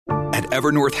At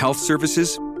Evernorth Health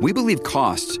Services, we believe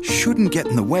costs shouldn't get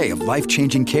in the way of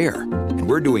life-changing care, and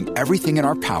we're doing everything in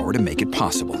our power to make it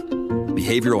possible.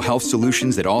 Behavioral health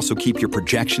solutions that also keep your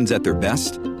projections at their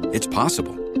best? It's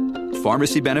possible.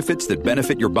 Pharmacy benefits that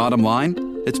benefit your bottom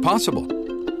line? It's possible.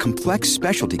 Complex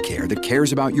specialty care that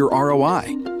cares about your ROI?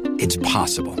 It's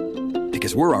possible.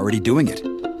 Because we're already doing it.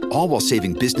 All while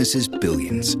saving businesses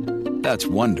billions. That's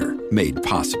Wonder made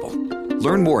possible.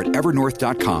 Learn more at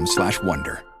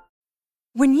evernorth.com/wonder.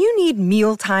 When you need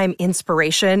mealtime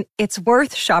inspiration, it's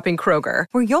worth shopping Kroger,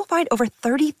 where you'll find over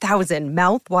 30,000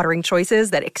 mouth-watering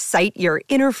choices that excite your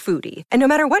inner foodie. And no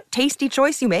matter what tasty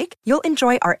choice you make, you'll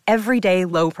enjoy our everyday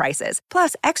low prices,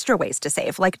 plus extra ways to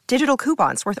save, like digital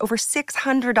coupons worth over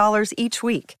 $600 each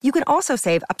week. You can also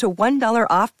save up to $1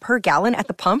 off per gallon at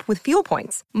the pump with fuel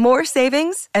points. More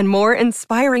savings and more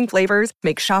inspiring flavors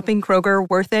make shopping Kroger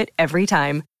worth it every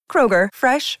time. Kroger,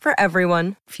 fresh for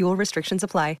everyone. Fuel restrictions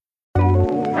apply.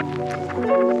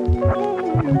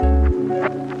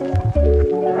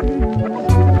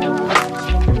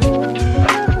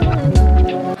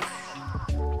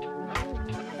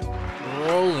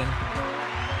 Rolling.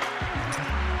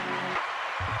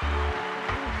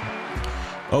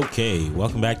 Okay,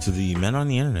 welcome back to the Men on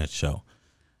the Internet show.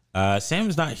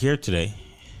 Sam's not here today.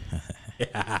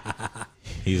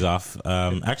 He's off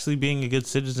actually being a good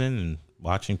citizen and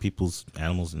watching people's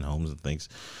animals and homes and things.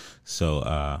 So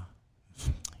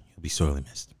he'll be sorely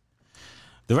missed.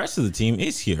 The rest of the team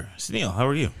is here. Sunil, how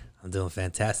are you? I'm doing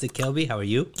fantastic, Kelby. How are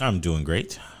you? I'm doing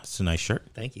great. It's a nice shirt.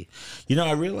 Thank you. You know,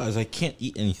 I realize I can't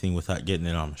eat anything without getting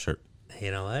it on my shirt.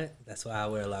 You know what? That's why I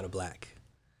wear a lot of black.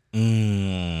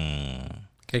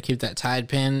 Gotta keep that Tide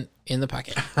pen in the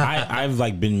pocket. I've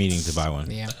been meaning to buy one.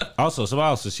 Yeah. Also, somebody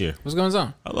else is here. What's going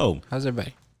on? Hello. How's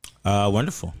everybody?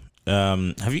 Wonderful.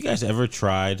 Have you guys ever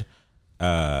tried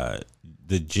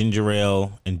the ginger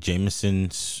ale and Jameson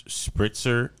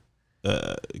spritzer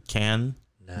can?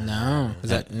 No. Is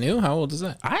that new? How old is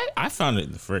that? I found it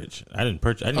in the fridge. I didn't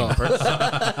purchase it.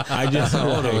 I just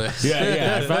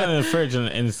yeah. I found it in the fridge and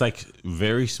it's like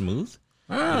very smooth.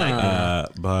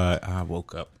 But I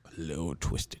woke up a little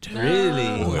twisted.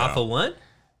 Really? Off of one?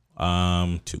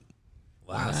 2.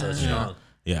 Wow, so strong.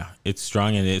 Yeah, it's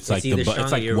strong and it's like either it's strong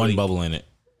like or you're one weak. bubble in it.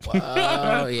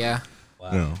 Oh, yeah.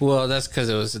 Wow. Yeah. Well, that's because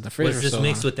it was in the fridge. Was this so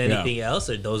mixed long. with anything else,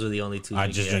 or those were the only two? I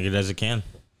just drink it as a can.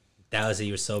 That was it.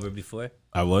 You were sober before?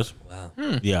 I was. Wow.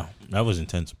 Yeah, that was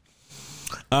intense.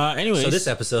 Anyways, So this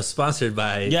episode is sponsored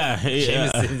by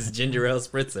Jameson's Ginger Ale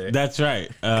Spritzer. That's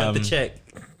right. Cut the check.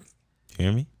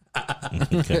 Hear me?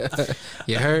 Okay.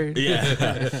 You heard?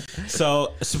 Yeah.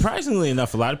 So surprisingly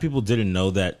enough, a lot of people didn't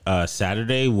know that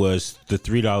Saturday was the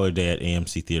 $3 day at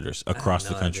AMC theaters across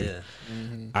the country.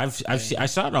 I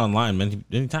saw it online many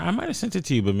times. I might have sent it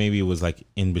to you, but maybe it was like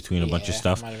in between a bunch of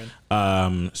stuff.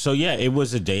 So yeah, it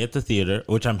was a day at the theater,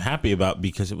 which I'm happy about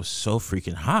because it was so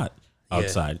freaking hot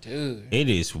outside. Dude. It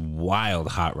is wild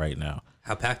hot right now.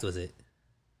 How packed was it?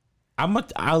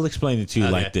 I'll explain it to you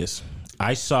like this.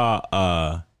 I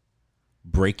saw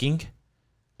Breaking,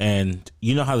 and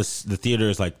you know how the theater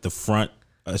is like the front,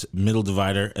 middle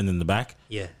divider, and then the back?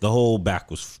 Yeah. The whole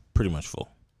back was pretty much full.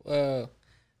 Whoa.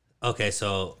 Okay,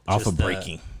 so Off of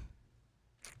Breaking.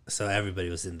 So everybody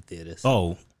was in the theaters.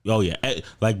 Oh yeah.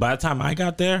 Like by the time I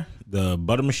got there, the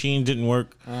butter machine didn't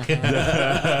work. Uh-huh.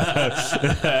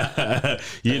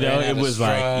 It was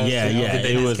like Did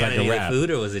they it was like discount any a of the wrap. food,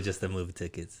 or was it just the movie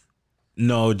tickets?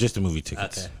 No, just the movie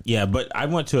tickets. Okay. Yeah, but I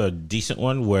went to a decent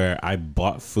one where I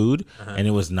bought food and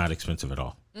it was not expensive at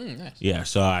all. Nice. Yeah,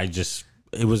 so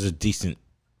it was a decent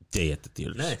day at the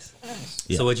theaters. Nice.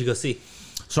 Yeah. So what'd you go see?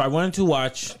 So I wanted to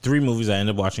watch 3 movies. I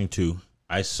ended up watching 2.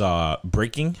 I saw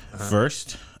Breaking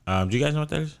first. Do you guys know what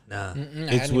that is? Nah.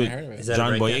 It's I with heard of it. Is that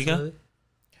John a breakdance Boyega, movie?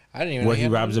 I didn't even where know he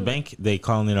had robs a one. bank. They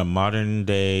call it a modern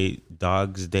day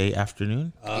Dog's Day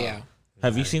Afternoon. Yeah.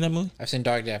 Have you seen that movie? I've seen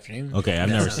Dog Day Afternoon. Okay, I've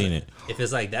never seen it. If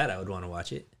it's like that, I would want to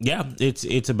watch it. Yeah,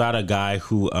 it's about a guy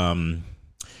who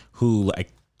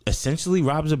like essentially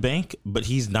robs a bank, but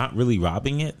he's not really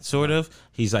robbing it. Sort of,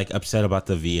 he's like upset about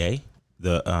the VA,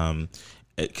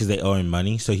 because they owe him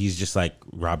money, so he's just like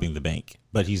robbing the bank,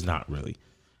 but he's not really.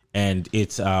 And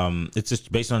it's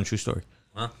just based on a true story.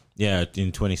 Huh? Yeah,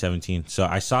 in 2017. So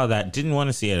I saw that, didn't want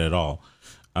to see it at all,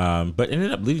 but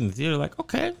ended up leaving the theater like,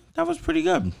 okay, that was pretty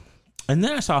good. And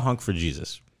then I saw Hunk for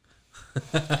Jesus.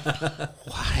 Why?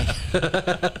 I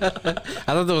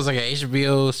thought that was like a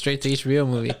HBO, straight to HBO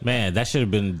movie. Man, that should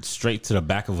have been straight to the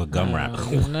back of a gum wrap.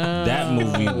 No. That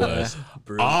movie was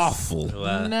awful.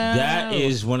 Wow. That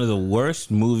is one of the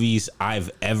worst movies I've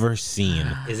ever seen.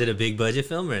 Is it a big budget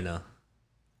film or no?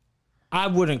 I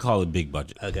wouldn't call it big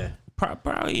budget. Okay.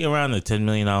 probably around the $10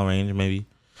 million range, maybe.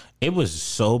 It was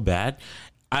so bad.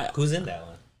 Who's in that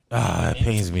one? It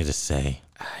pains me to say.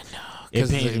 I know. It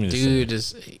Because pains the me to dude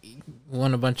say.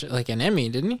 won a bunch of, like, an Emmy,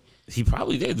 didn't he? He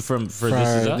probably did for This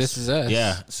Is Us. This Is Us.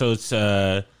 Yeah. So it's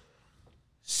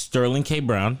Sterling K.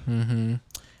 Brown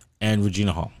and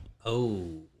Regina Hall. Oh.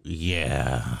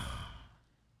 Yeah.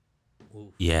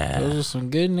 Yeah. Those are some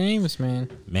good names, man.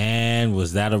 Man,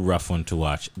 was that a rough one to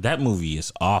watch. That movie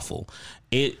is awful.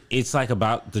 It's like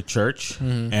about the church.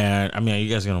 And, I mean, are you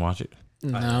guys going to watch it?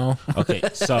 No. Okay,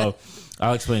 so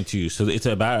I'll explain it to you. So it's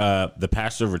about the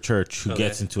pastor of a church who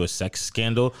gets into a sex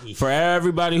scandal. For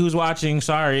everybody who's watching,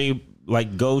 sorry,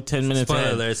 like go 10 minutes Spoiler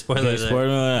ahead. alert, spoiler alert. Spoiler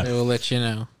alert. They will let you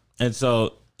know. And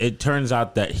so it turns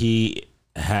out that he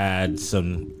had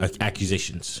some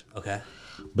accusations. Okay.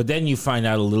 But then you find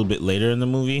out a little bit later in the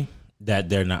movie that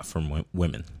they're not from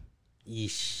women.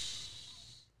 Yeesh.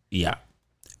 Yeah.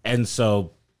 And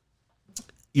so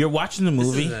you're watching the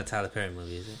movie. This isn't a Tyler Perry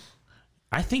movie, is it?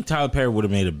 I think Tyler Perry would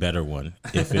have made a better one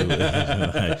if it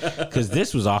was, because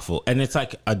this was awful. And it's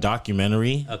like a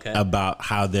documentary about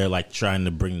how they're like trying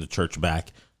to bring the church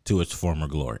back to its former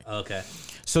glory. Okay.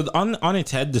 So on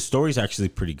its head, the story's actually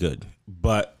pretty good,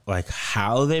 but like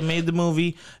how they made the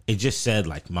movie, it just said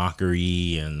like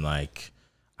mockery and like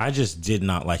I just did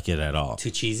not like it at all. Too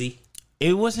cheesy?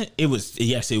 It wasn't. It was,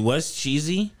 yes, it was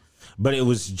cheesy, but it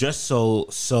was just so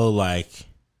like,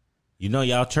 you know,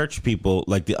 y'all church people,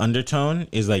 like the undertone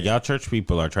is like y'all church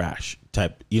people are trash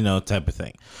type of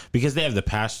thing, because they have the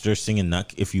pastor singing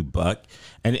 "Nuck If You Buck,"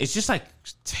 and it's just like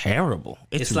terrible.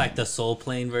 It's like the Soul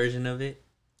Plane version of it.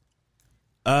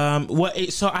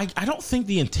 So I don't think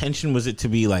the intention was it to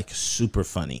be like super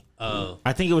funny. Oh,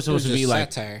 I think it was supposed to be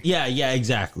like satire. Yeah,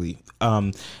 exactly.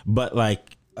 But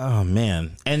like, oh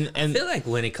man, and I feel like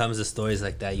when it comes to stories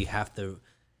like that, you have to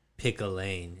pick a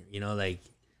lane. You know, like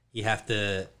you have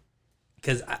to,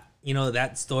 because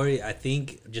that story. I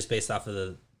think just based off of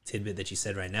the tidbit that you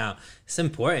said right now, it's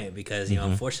important because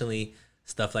unfortunately,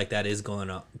 stuff like that is going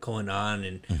on,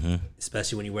 and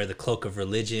especially when you wear the cloak of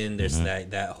religion, there's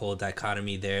that whole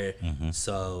dichotomy there.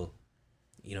 So,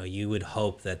 you would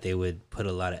hope that they would put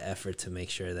a lot of effort to make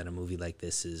sure that a movie like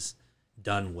this is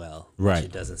done well. Right. Which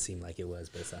it doesn't seem like it was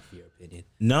based off of your opinion.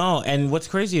 No, and what's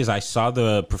crazy is I saw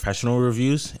the professional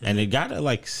reviews and it got a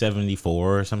like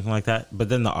 74 or something like that, but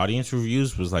then the audience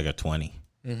reviews was like a 20.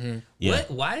 Yeah.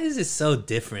 Why is it so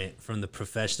different from the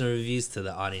professional reviews to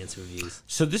the audience reviews?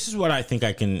 So this is what I think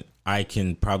I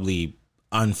can probably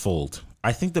unfold.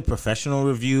 I think the professional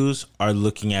reviews are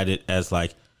looking at it as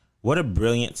like, what a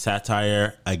brilliant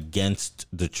satire against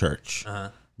the church.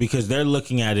 Because they're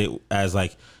looking at it as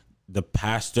like, the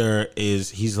pastor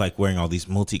he's like wearing all these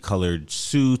multicolored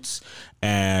suits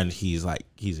and he's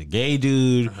a gay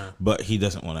dude, but he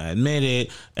doesn't want to admit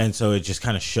it. And so it just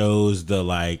kind of shows the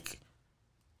like,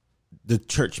 the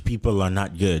church people are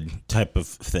not good type of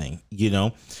thing,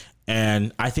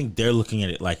 And I think they're looking at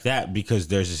it like that because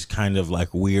there's this kind of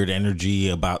like weird energy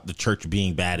about the church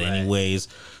being bad anyways.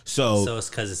 So it's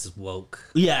because it's woke.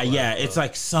 Yeah, it's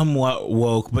like somewhat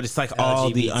woke, but it's like all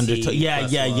the undertone. Yeah.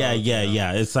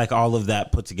 It's like all of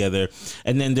that put together.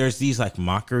 And then there's these like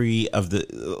mockery of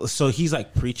so he's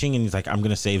like preaching and he's like, I'm going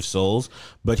to save souls.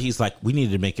 But he's like, we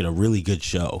need to make it a really good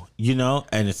show,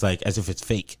 And it's like as if it's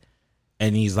fake.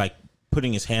 And he's like,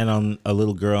 putting his hand on a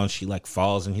little girl and she like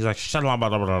falls and he's like shut up, blah,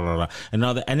 blah, blah, blah, blah, and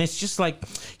all that, and it's just like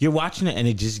you're watching it and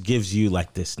it just gives you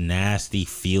like this nasty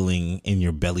feeling in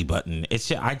your belly button. It's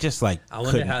just, I just like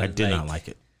I did not like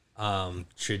it.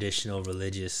 Traditional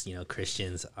religious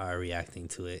Christians are reacting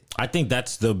to it. I think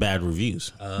that's the bad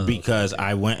reviews because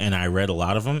I went and I read a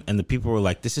lot of them and the people were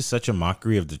like, this is such a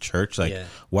mockery of the church, like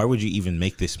why would you even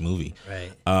make this movie?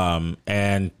 Right.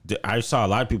 And I saw a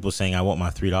lot of people saying I want my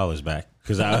 $3 back.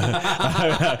 Because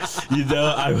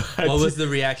what was the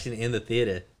reaction in the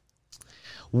theater?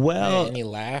 Well, any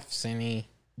laughs?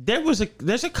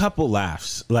 There's a couple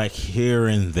laughs like here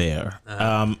and there,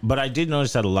 but I did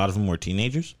notice that a lot of them were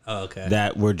teenagers. Oh, okay.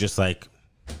 That were just like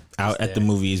out at the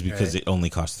movies because it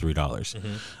only cost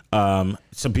 $3.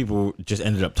 Some people just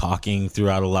ended up talking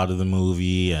throughout a lot of the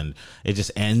movie, and it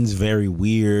just ends very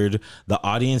weird. The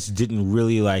audience didn't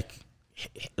really like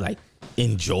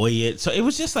enjoy it, so it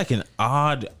was just like an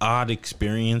odd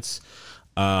experience.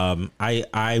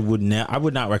 I would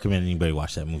not recommend anybody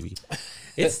watch that movie.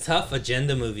 It's tough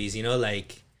agenda movies,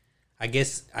 like I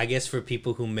guess for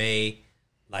people who may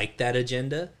like that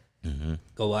agenda,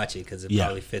 go watch it because it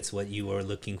probably fits what you were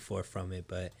looking for from it.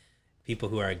 But people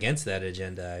who are against that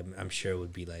agenda, I'm sure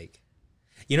would be like,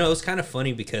 it was kind of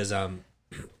funny because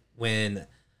when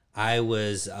I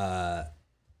was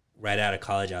right out of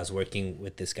college, I was working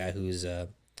with this guy who's a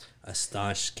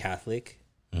staunch Catholic,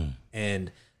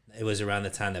 and it was around the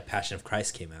time that Passion of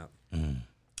Christ came out,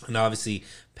 and obviously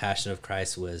Passion of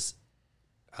Christ was,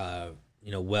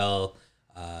 well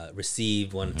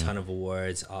received, won a ton of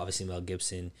awards. Obviously Mel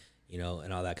Gibson,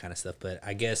 and all that kind of stuff. But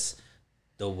I guess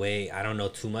the way, I don't know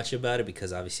too much about it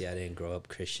because obviously I didn't grow up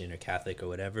Christian or Catholic or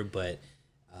whatever. But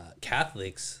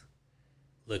Catholics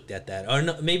looked at that, or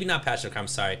no, maybe not Passion of Christ. I'm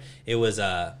sorry, it was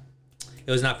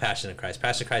not Passion of Christ.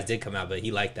 Passion of Christ did come out, but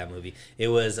he liked that movie. It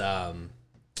was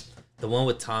the one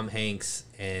with Tom Hanks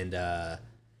and Da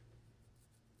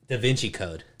Vinci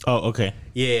Code. Oh, okay.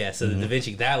 Yeah. So the Da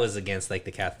Vinci, that was against like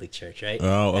the Catholic Church, right?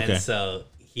 Oh, okay. And so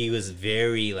he was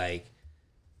very like,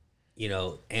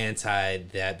 anti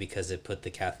that because it put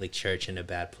the Catholic Church in a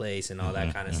bad place and all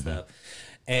that kind of stuff.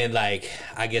 And like,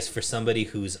 I guess for somebody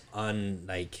who's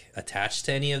attached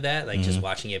to any of that, like just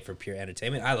watching it for pure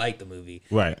entertainment, I like the movie.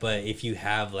 Right. But if you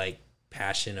have like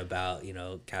passion about,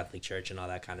 Catholic Church and all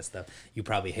that kind of stuff, you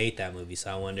probably hate that movie.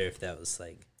 So I wonder if that was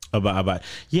like about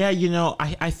yeah,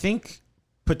 I think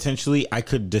potentially I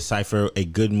could decipher a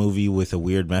good movie with a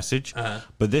weird message,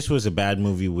 but this was a bad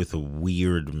movie with a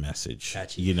weird message.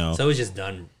 catchy. So it was just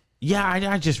done. Yeah,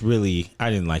 I just really I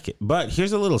didn't like it. But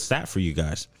here's a little stat for you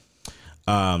guys.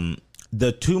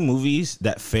 The two movies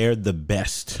that fared the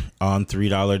best on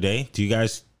 $3 Day, do you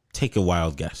guys take a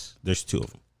wild guess? There's two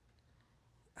of them.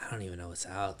 I don't even know what's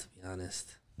out, to be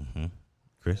honest.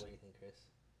 Chris? What do you think, Chris?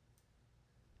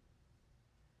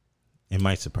 It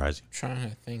might surprise Trying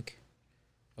to think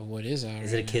of what is out.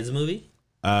 Is it a kids movie?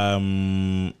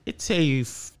 you.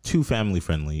 It's two family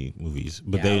friendly movies,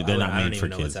 but they're not made for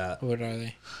kids. What are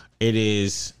they? It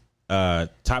is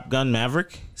Top Gun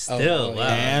Maverick Still, wow.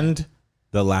 and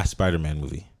the last Spider-Man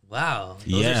movie. Wow. Those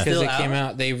Yeah. are Because still it came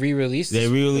out, they re-released. They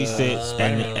re-released it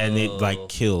Spider-Man. and it like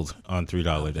killed on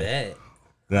 $3 Day. Bet.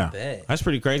 Yeah, bet. that's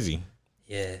pretty crazy.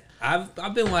 Yeah.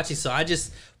 I've been watching, so I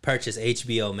just purchased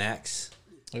HBO Max.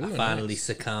 Ooh, I finally nice.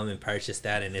 succumbed and purchased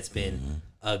that, and it's been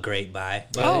a great buy.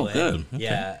 By Oh, the way. good. Okay.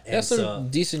 Yeah. They have And some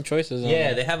decent choices.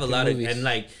 yeah, they have a good lot movies. of, and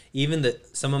like even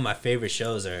some of my favorite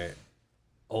shows are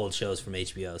old shows from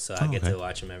HBO, so I get okay. to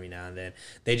watch them every now and then.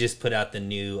 They just put out the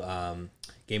new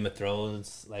Game of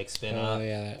Thrones like spinoff, Oh,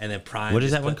 yeah, that- and then Prime. What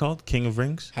is just that one put- called? King of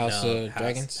Rings? House of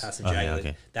Dragons. House of Oh, yeah, Dragons.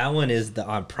 okay. That one is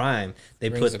on Prime. They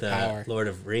Rings put of the Power. Lord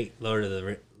of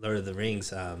the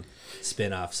Rings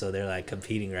spinoff, so they're like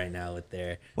competing right now with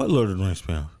their. What Lord of the Rings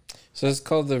spinoff? So it's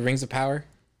called the Rings of Power.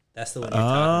 That's the one you're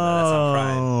talking about. That's on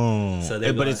Prime. So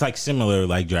they're but going- it's like similar,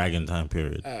 like Dragon time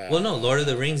period. Well, no, Lord of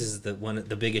the Rings is the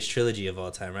biggest trilogy of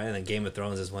all time, right? And then Game of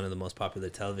Thrones is one of the most popular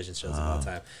television shows of all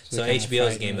time. So So they're kinda HBO's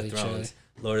fighting Game of with each Thrones,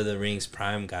 Lord of the Rings,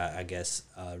 Prime got, I guess,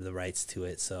 the rights to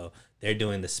it. So they're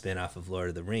doing the spinoff of Lord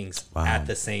of the Rings at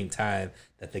the same time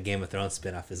that the Game of Thrones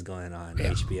spinoff is going on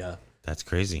HBO. That's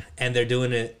crazy. And they're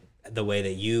doing it the way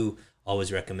that you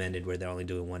always recommended, where they're only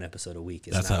doing one episode a week.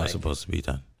 It's That's not how like, it's supposed to be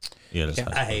done. Yeah, that's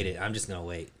how I hate it. I'm just gonna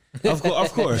wait. Of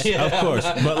course.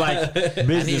 But like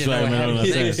business know what happened.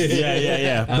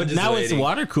 Yeah. But just now it's waiting.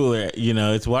 water cooler.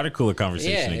 It's water cooler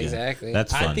conversation Yeah, again. exactly.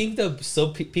 That's fun. I think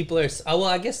people are. Oh, well,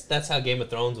 I guess that's how Game of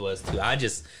Thrones was too. I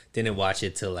just didn't watch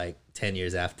it till like 10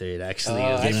 years after it actually.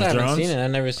 I was. Game still of haven't Thrones? seen it.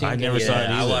 I've never seen I it. never saw it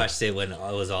I either. watched it when it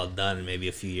was all done, maybe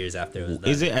a few years after it was done.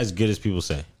 Is it as good as people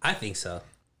say? I think so.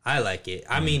 I like it.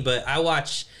 I mean, but I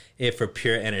watch it for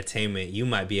pure entertainment. You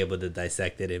might be able to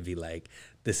dissect it and be like,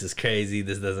 this is crazy.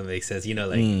 This doesn't make sense.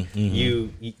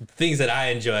 You things that I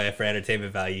enjoy for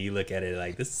entertainment value, you look at it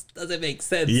like, this doesn't make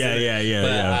sense. Yeah.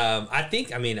 But I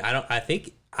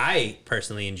think I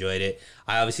personally enjoyed it.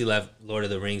 I obviously love Lord of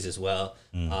the Rings as well.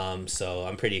 So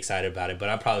I'm pretty excited about it, but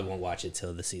I probably won't watch it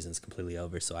till the season's completely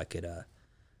over so I could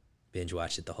binge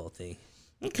watch it, the whole thing.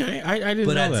 Okay, I didn't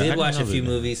But know I that. did didn't watch know a few that.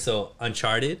 movies. So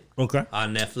Uncharted Okay.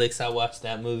 on Netflix, I watched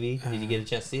that movie. Did you get a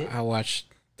chance to see it? I watched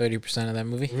 30% of that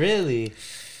movie. Really?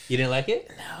 You didn't like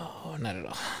it? Oh, not at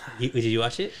all. Did you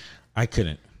watch it? I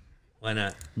couldn't Why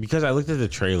not? because I looked at the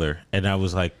trailer and I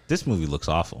was like, this movie looks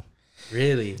awful.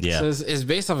 Really? Yeah. So it's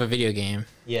based off a video game,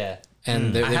 Yeah.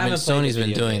 and I haven't played Sony's the been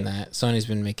video doing game. that. Sony's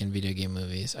been making video game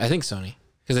movies. I think Sony,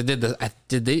 because I did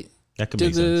they That could did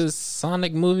make the sense.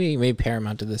 Sonic movie? Maybe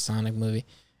Paramount did the Sonic movie.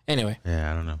 Anyway,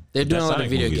 Yeah, I don't know. They're doing That a lot of Sonic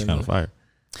video movie's game kind of fire.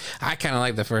 I kind of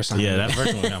like the first Sonic Yeah, movie. that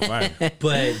first one got fire.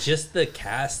 But just the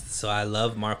cast. So I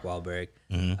love Mark Wahlberg.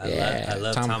 I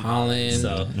love Tom Tom Holland. Holland.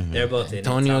 So they're both in it.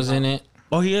 Antonio's Tom in it.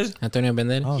 Oh, he is. Antonio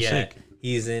Banderas. Oh, Yeah, sick.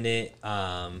 he's in it.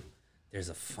 There's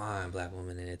a fine black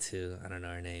woman in it too. I don't know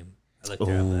her name. I looked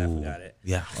her up, but I forgot it.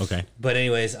 Yeah. Okay. But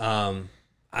anyways, I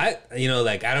I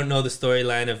don't know the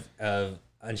storyline of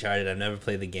Uncharted. I've never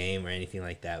played the game or anything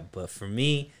like that. But for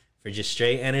me, for just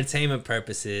straight entertainment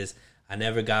purposes. I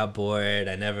never got bored.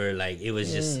 I never it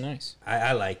was just nice.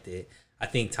 I liked it. I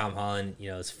think Tom Holland,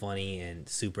 is funny and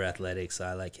super athletic, so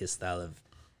I like his style of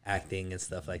acting and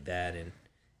stuff like that. And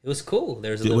it was cool.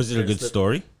 Was it a good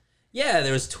story? Yeah,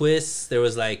 there was twists. There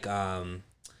was it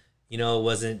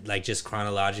wasn't just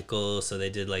chronological, so they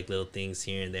did little things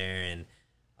here and there, and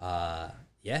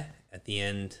at the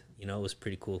end, it was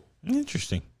pretty cool.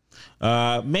 Interesting.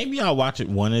 Maybe I'll watch it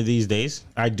one of these days.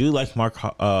 I do like Mark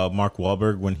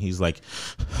Wahlberg when he's like,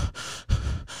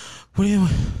 what do you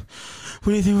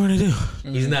think we're gonna do?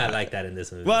 He's not like that in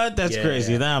this movie. What? That's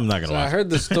crazy. Nah, I'm not gonna So watch I heard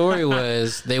the story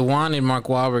was they wanted Mark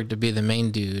Wahlberg to be the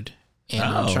main dude in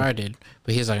Uncharted,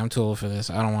 but he's like, I'm too old for this.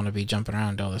 I don't want to be jumping around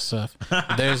and all this stuff.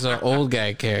 There's an old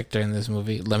guy character in this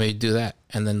movie. Let me do that,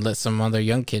 and then let some other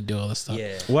young kid do all this stuff.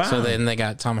 Yeah. Wow. So then they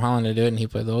got Tom Holland to do it, and he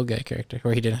played the old guy character,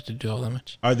 where he didn't have to do all that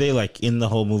much. Are they in the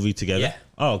whole movie together? Yeah.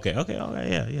 Oh, okay.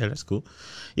 Yeah, that's cool.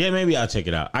 Yeah, maybe I'll check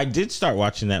it out. I did start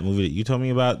watching that movie that you told me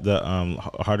about, the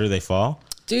Harder They Fall.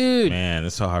 Dude, Man,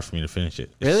 it's so hard for me to finish it.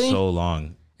 It's Really? so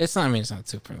long. it's not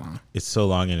super long. It's so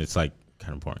long, and it's kind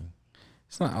of boring.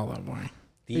 It's not all that boring. What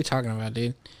are you talking about,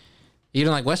 dude? You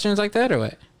don't like westerns like that, or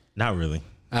what? Not really.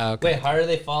 Wait, Okay. Harder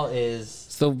They Fall is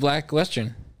It's the black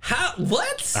western. how?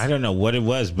 What? I don't know what it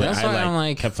was, but That's why I'm I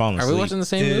like, kept falling are asleep. we watching the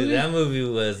same Dude, movie? that movie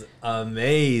was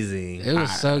amazing. It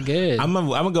was so good. I'm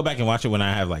gonna go back and watch it when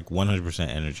I have 100%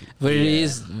 energy. But it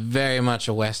is very much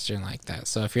a western like that.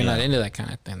 So if you're not into that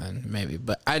kind of thing, then maybe.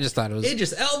 But I just thought it was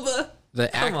Idris Elba. the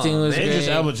Come acting on, was man. great. Idris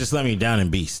Elba just let me down in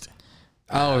Beast.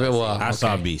 Oh well, I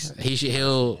saw okay. Beast.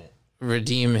 He'll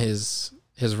redeem his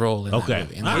role in Okay.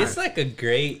 that movie. It's a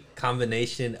great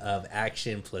combination of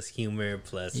action plus humor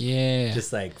plus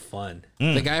just fun.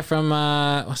 The guy from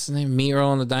what's his name?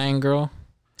 Meatro and the Dying Girl.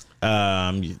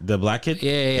 The black kid.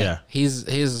 Yeah.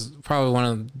 He's probably one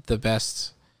of the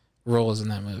best roles in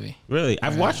that movie. Really,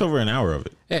 I've watched over an hour of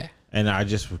it, Yeah. and I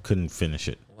just couldn't finish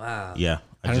it. Wow. Yeah,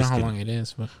 I don't know just how couldn't. long it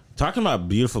is, but Talking about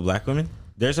beautiful black women,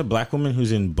 there's a black woman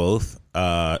who's in both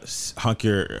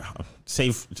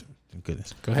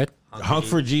goodness, go ahead. Hunk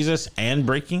for Jesus and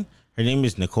Breaking. Her name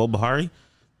is Nicole Bahari.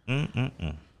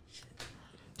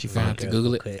 She You're gonna found have to it.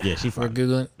 Google it. Quick. Yeah, she We're found it.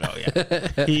 Googling. Oh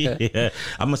yeah. Yeah.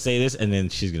 I'm gonna say this and then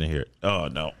she's gonna hear it. Oh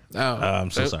no.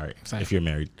 I'm so Oh, sorry sorry. if you're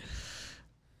married.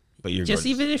 But you're Just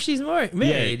gorgeous. even if she's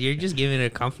married, you're just giving her a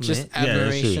compliment. Just Yeah, that's true.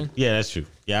 admiration. Yeah, that's true.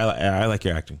 Yeah, I like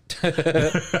your acting. I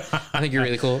think you're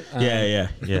really cool. Yeah.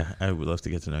 I would love to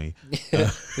get to know you.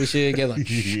 We should get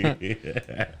lunch.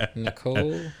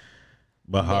 Nicole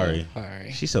Bahari.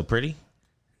 Bahari. She's so pretty.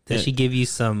 Does she give you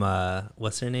some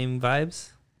what's her name vibes?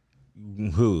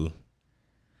 Who?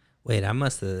 Wait, I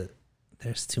must have.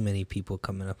 There's too many people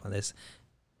coming up on this.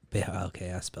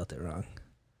 Okay, I spelled it wrong.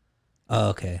 Oh,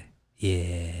 okay.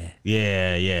 Yeah.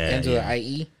 Yeah. Angela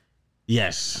IE.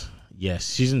 Yes.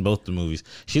 She's in both the movies.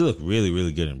 She looked really,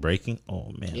 really good in Breaking.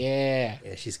 Oh man. Yeah.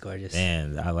 Yeah, she's gorgeous.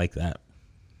 Man, I like that.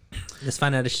 Let's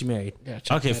find out if she's married.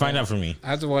 Okay, find out for me. I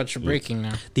have to watch Breaking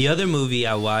now. The other movie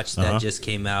I watched Uh-huh. that just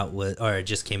came out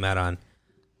on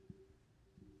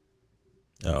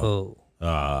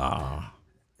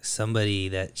somebody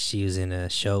that she was in a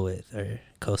show with or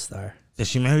co-star. Is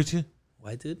she married to?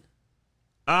 White dude?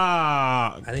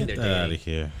 I think they're get that out dating. of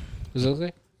here. Who's it look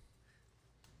like?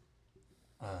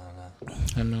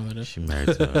 I don't know what it is. She married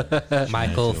to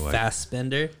Michael to a white-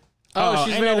 Fassbender. Oh,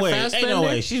 she's ain't married no to way. Fassbender? Ain't no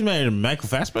way. She's married to Michael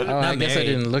Fassbender. Oh, I Not guess I married.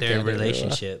 didn't look They're at in a it.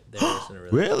 relationship. They're just in a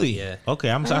relationship. Really? Yeah. Okay,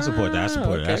 I support that. I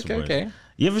support it. I okay, support okay. it.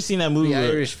 You ever seen that movie? The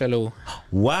where- Irish fellow.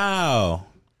 Wow,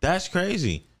 that's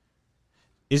crazy.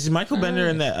 Is Michael Bender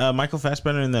in that? Michael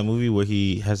Fassbender in that movie where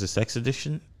he has a sex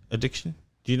addiction?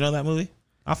 Do you know that movie?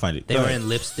 I'll find it. They Go were ahead. in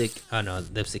Lipstick. Oh no,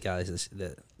 Lipstick Alley.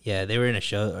 Yeah, they were in a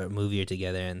show or a movie or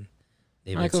together, and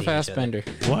they've been Michael seeing each other. Fassbender.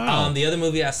 Wow. The other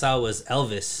movie I saw was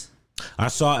Elvis. I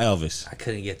saw Elvis. I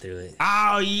couldn't get through it.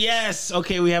 Oh yes.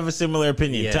 Okay, we have a similar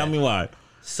opinion. Yeah. Tell me why.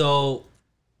 So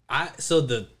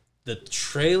the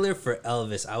trailer for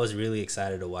Elvis, I was really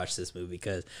excited to watch this movie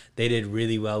because they did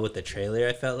really well with the trailer.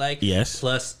 I felt like Yes.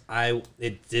 Plus,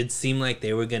 it did seem like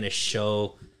they were gonna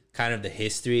show kind of the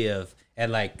history of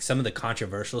and like some of the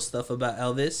controversial stuff about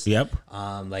Elvis. Yep.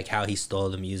 Like how he stole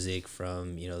the music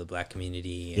from the black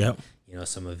community. And, Yep.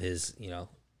 some of his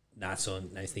not so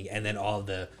nice thing, and then all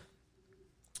the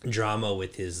drama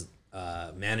with his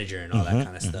manager and all that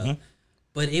kind of stuff.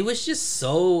 But it was just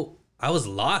so I was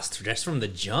lost just from the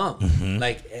jump.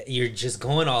 Like you're just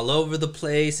going all over the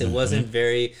place. It wasn't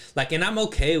very and I'm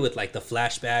okay with like the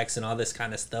flashbacks and all this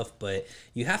kind of stuff, but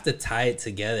you have to tie it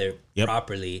together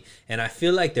properly. And I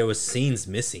feel like there was scenes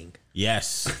missing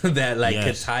Yes. that Yes.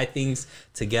 could tie things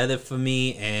together for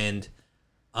me. And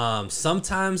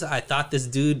Sometimes I thought this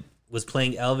dude was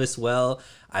playing Elvis well.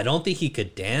 I don't think he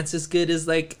could dance as good as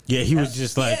like. Yeah, he was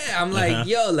just like. Yeah, I'm like,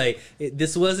 yo, like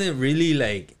this wasn't really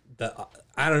like the.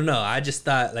 I don't know. I just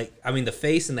thought like, I mean, the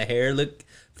face and the hair look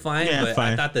fine, but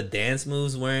I thought the dance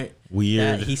moves weren't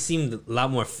weird. He seemed a lot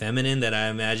more feminine than I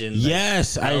imagined.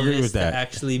 Yes, I agree with that.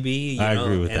 Actually, be I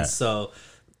agree with that. And so.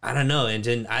 I don't know, and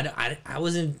then I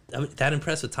wasn't that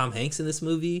impressed with Tom Hanks in this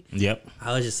movie. Yep.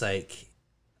 I was just like,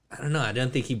 I don't know. I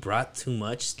don't think he brought too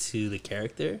much to the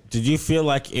character. Did you feel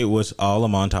like it was all a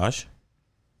montage?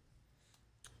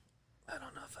 I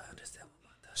don't know if I understand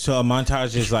what montage. So a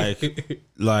montage is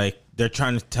like they're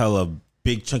trying to tell a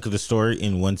big chunk of the story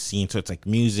in one scene. So it's like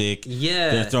music.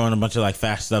 Yeah. They're throwing a bunch of like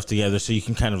fast stuff together so you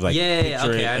can kind of like okay,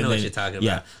 it, I know what you're talking about.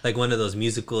 Yeah. Like one of those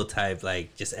musical type,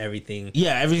 like just everything.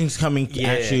 Yeah, everything's coming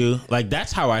at you. Like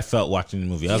that's how I felt watching the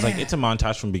movie. I was like, it's a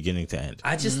montage from beginning to end.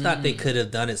 I just thought they could have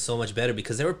done it so much better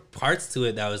because there were parts to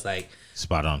it that was like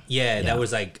spot on. Yeah, that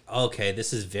was like, okay,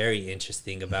 this is very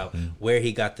interesting about where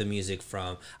he got the music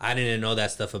from. I didn't know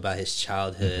that stuff about his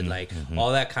childhood.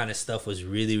 All that kind of stuff was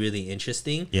really, really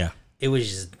interesting. Yeah. It was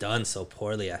just done so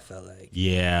poorly, I felt like.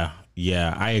 Yeah,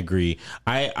 I agree.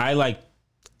 I like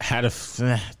had a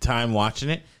time watching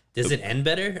it. Does it end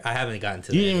better? I haven't gotten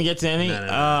to. You didn't even get to any.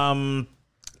 No.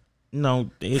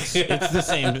 No, it's the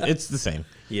same. It's the same.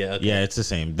 Yeah, okay. Yeah, it's the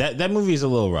same. That movie is a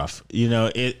little rough. You know,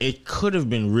 it could have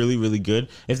been really, really good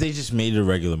if they just made it a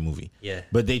regular movie. Yeah.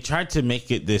 But they tried to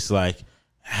make it this like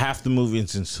half the movie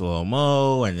is in slow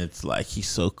mo, and it's like he's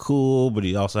so cool, but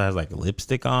he also has like a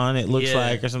lipstick on. It looks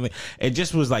like or something. It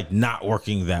just was like not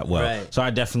working that well. Right. So I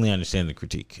definitely understand the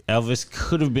critique. Elvis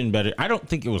could have been better. I don't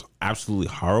think it was absolutely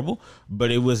horrible,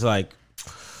 but it was like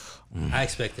I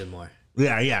expected more.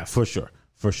 yeah, for sure.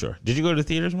 Did you go to the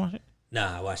theaters and watch it? No,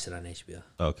 I watched it on HBO.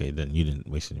 Okay, then you didn't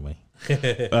waste any money.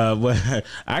 But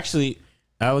actually,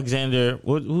 Alexander,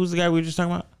 who's the guy we were just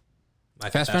talking about?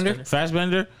 Fassbender?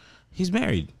 Fassbender. He's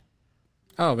married.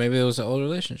 Oh, maybe it was an old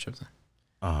relationship then.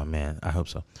 Oh man, I hope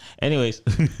so. Anyways,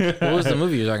 What was the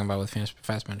movie you're talking about with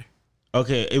Fassbender?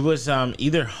 okay, it was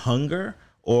either Hunger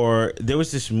or there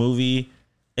was this movie.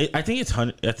 I think it's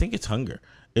Hunger.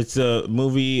 It's a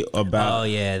movie about. Oh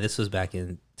yeah, this was back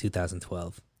in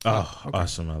 2012. Oh, okay.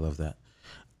 Awesome! I love that.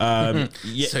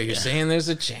 Yeah, So you're saying there's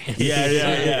a chance?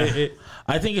 yeah.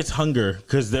 I think it's Hunger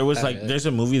because there was there's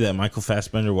a movie that Michael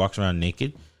Fassbender walks around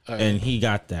naked, and he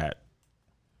got that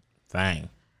thing,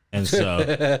 and so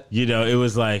it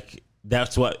was like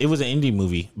that's what it was an indie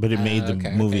movie, but it made the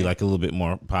movie like a little bit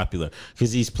more popular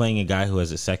because he's playing a guy who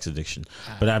has a sex addiction.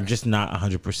 But I'm just not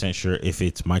 100% sure if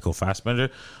it's Michael Fassbender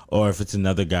or if it's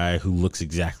another guy who looks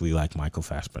exactly like Michael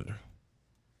Fassbender.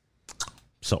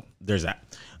 So there's that.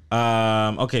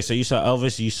 Okay, so you saw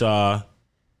Elvis, you saw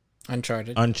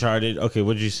Uncharted. Okay,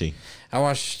 what did you see? I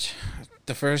watched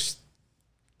the first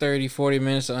 30-40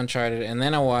 minutes of Uncharted, and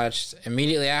then I watched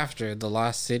immediately after The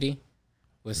Lost City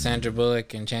with Sandra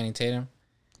Bullock and Channing Tatum.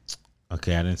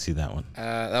 Okay, I didn't see that one.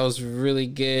 That was really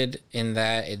good in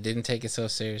that it didn't take it so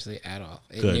seriously at all.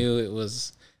 It knew it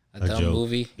was a dumb joke.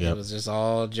 movie. Yep. It was just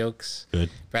all jokes.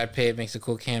 Good. Brad Pitt makes a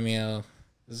cool cameo. It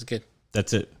was good.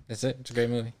 That's it. That's it. It's a great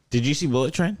movie. Did you see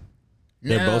Bullet Train?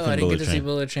 No, I didn't get to see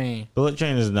Bullet Train. Bullet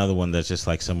Train is another one that's just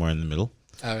like somewhere in the middle.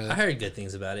 Oh, really? I heard good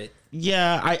things about it.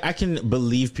 Yeah, I can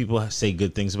believe people say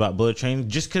good things about Bullet Train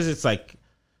just because it's like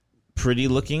pretty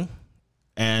looking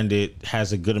and it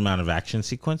has a good amount of action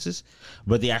sequences.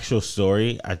 But the actual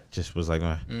story, I just was like,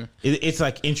 it's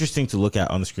like interesting to look at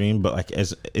on the screen, but like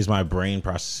is my brain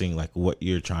processing like what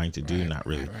you're trying to do? Not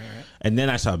really. Right. And then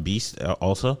I saw Beast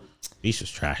also. Beast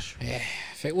was trash. Yeah.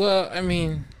 Well, I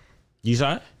mean, you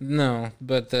saw it? No,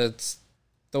 but the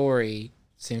story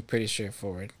seemed pretty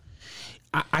straightforward.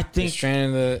 I think they're stranded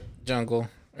in the jungle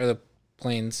or the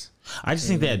plains. I just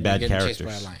think they had bad characters. Chased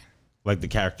by a lion. Like the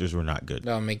characters were not good.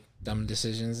 They'll make dumb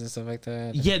decisions and stuff like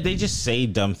that. Yeah, they just say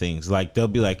dumb things. Like they'll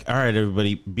be like, "All right,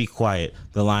 everybody, be quiet."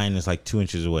 The lion is like 2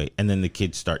 inches away, and then the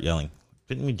kids start yelling.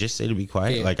 Didn't we just say to be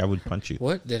quiet? Yeah. Like I would punch you.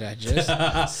 What did I just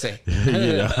say? So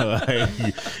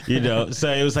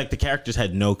it was like the characters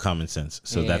had no common sense.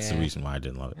 So that's the reason why I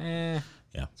didn't love it.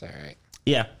 Yeah, it's all right.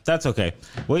 Yeah, that's okay.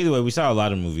 Well, either way, we saw a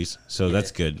lot of movies, so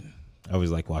that's good. I always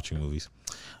like watching movies.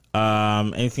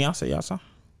 Anything else that y'all saw?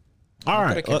 All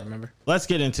right, I can't remember. Let's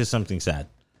get into something sad.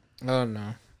 Oh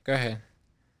no, go ahead.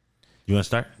 You want to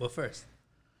start? Well, first.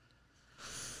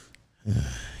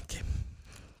 Okay.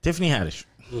 Tiffany Haddish.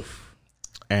 Oof.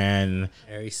 And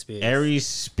Aries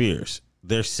Spears.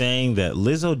 They're saying that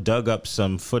Lizzo dug up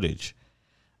some footage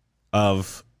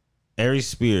of Aries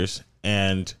Spears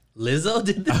and Lizzo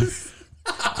did this.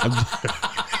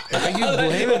 Are you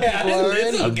blaming people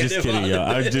already? I'm just kidding, yo.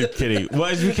 I'm just kidding. Well,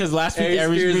 it's because last week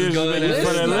Aries Spears was making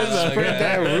fun of Lizzo. Spread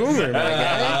that rumor, my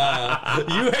guy.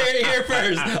 You heard it here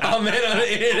first. On Man on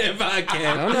the Internet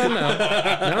podcast.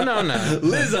 No.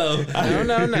 Lizzo.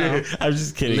 No. I'm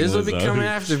just kidding. Lizzo be coming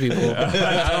after people.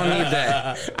 I don't need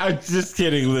that. I'm just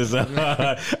kidding, Lizzo.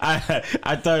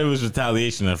 I thought it was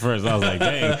retaliation at first. I was like,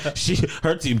 dang,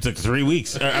 her team took 3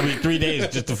 weeks. 3 days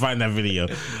just to find that video.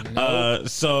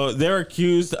 So they're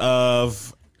accused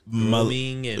of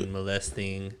grooming and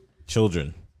molesting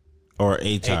children or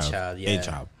a child. A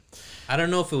child. I don't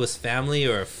know if it was family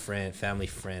or a family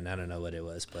friend. I don't know what it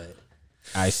was, but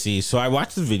I see. So I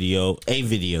watched a video.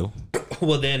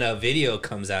 Well, then a video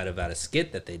comes out about a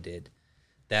skit that they did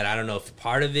that I don't know if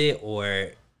part of it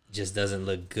or just doesn't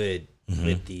look good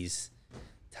with these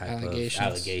type of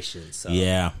allegations. So.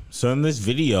 Yeah. So in this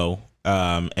video,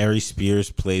 Aries Spears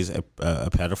plays a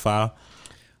pedophile,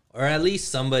 or at least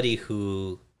somebody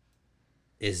who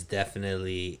is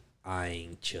definitely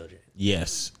eyeing children.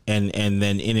 Yes, and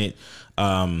then in it,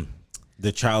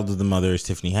 the child of the mother is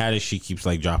Tiffany Haddish. She keeps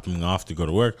like dropping him off to go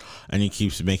to work, and he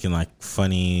keeps making like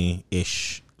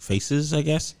funny-ish faces, I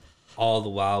guess. All the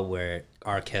while, where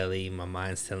R. Kelly, my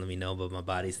mind's telling me no, but my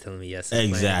body's telling me yes.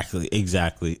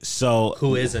 Exactly. So,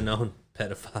 who is a known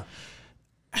pedophile?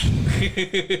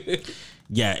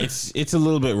 Yeah, it's a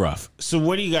little bit rough. So,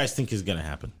 what do you guys think is gonna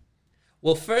happen?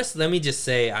 Well, first, let me just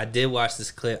say I did watch this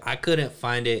clip. I couldn't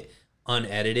find it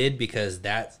unedited because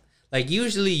that's like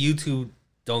usually YouTube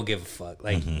don't give a fuck.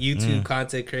 Like YouTube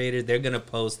content creators, they're gonna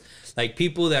post like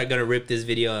people that are gonna rip this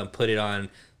video and put it on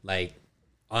like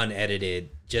unedited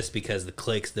just because the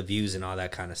clicks, the views, and all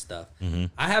that kind of stuff.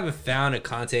 I haven't found a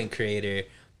content creator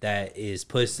that is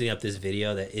posting up this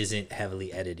video that isn't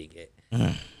heavily editing it.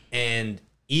 And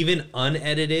even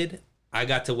unedited, I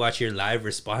got to watch your live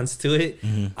response to it.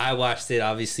 I watched it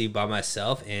obviously by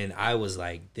myself, and I was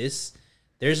like, there's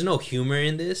no humor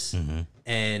in this.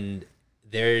 And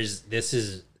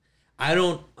I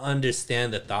don't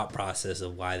understand the thought process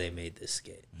of why they made this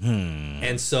skit.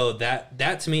 And so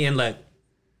that to me, and like,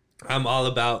 I'm all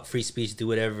about free speech, do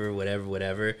whatever.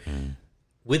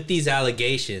 With these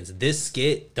allegations, this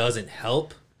skit doesn't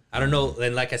help. I don't know.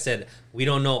 And like I said, we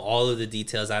don't know all of the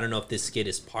details. I don't know if this skit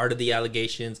is part of the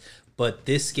allegations, but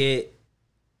this skit,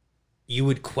 you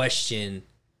would question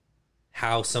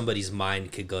how somebody's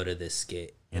mind could go to this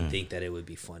skit and think that it would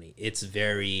be funny. It's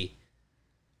very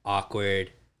awkward.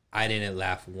 I didn't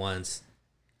laugh once.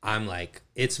 I'm like,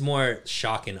 it's more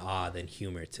shock and awe than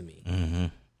humor to me.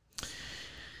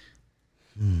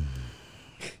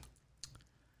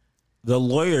 The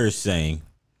lawyer is saying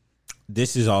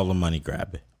this is all a money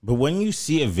grab. But when you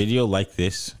see a video like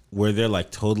this where they're like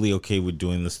totally okay with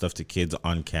doing this stuff to kids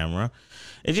on camera,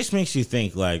 it just makes you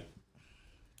think like,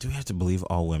 do we have to believe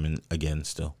all women again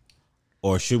still?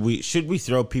 Or should we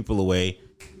throw people away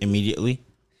immediately?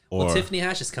 Or well, Tiffany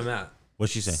Haddish has come out.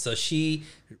 What'd she say? So she,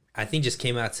 I think, just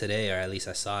came out today, or at least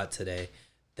I saw it today,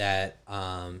 that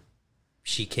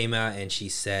she came out and she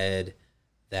said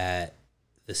that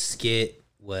the skit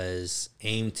was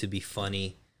aimed to be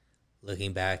funny.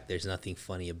 Looking back, there's nothing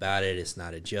funny about it. It's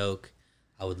not a joke.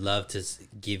 I would love to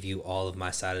give you all of my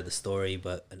side of the story,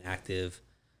 but an active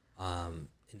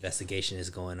investigation is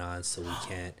going on, so we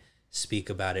can't speak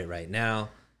about it right now.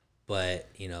 But,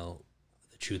 you know,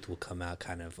 the truth will come out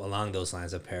kind of along those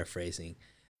lines. I'm paraphrasing.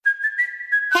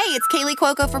 Hey, it's Kaylee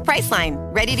Cuoco for Priceline.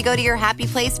 Ready to go to your happy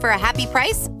place for a happy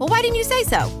price? Well, why didn't you say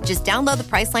so? Just download the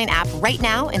Priceline app right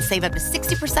now and save up to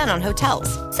 60% on hotels.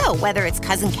 So whether it's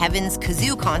Cousin Kevin's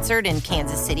Kazoo Concert in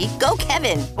Kansas City, go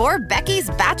Kevin, or Becky's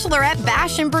Bachelorette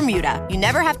Bash in Bermuda, you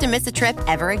never have to miss a trip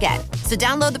ever again. So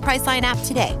download the Priceline app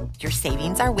today. Your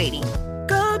savings are waiting.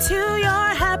 Go to your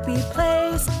happy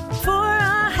place for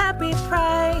a happy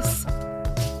price.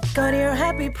 Go to your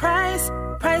happy price,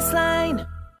 Priceline.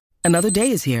 Another day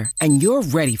is here, and you're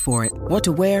ready for it. What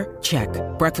to wear? Check.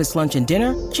 Breakfast, lunch, and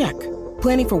dinner? Check.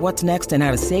 Planning for what's next and how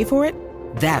to save for it?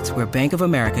 That's where Bank of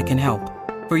America can help.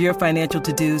 For your financial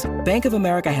to-dos, Bank of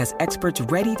America has experts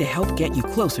ready to help get you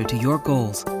closer to your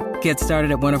goals. Get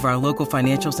started at one of our local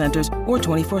financial centers or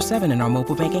 24/7 in our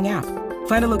mobile banking app.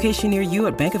 Find a location near you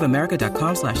at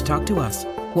bankofamerica.com/talktous.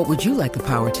 What would you like the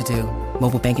power to do?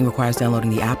 Mobile banking requires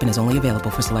downloading the app and is only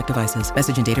available for select devices.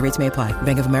 Message and data rates may apply.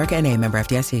 Bank of America NA, member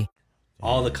FDIC.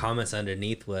 All the comments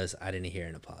underneath was, I didn't hear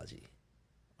an apology.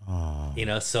 Oh. You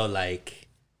know, so like...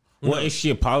 Well, if she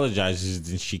apologizes,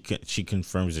 then she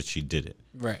confirms that she did it.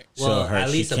 Right. Well, so at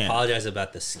least apologize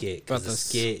about the skit. Because the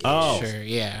skit is... Sure,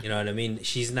 yeah. You know what I mean?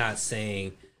 She's not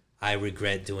saying, I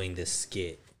regret doing this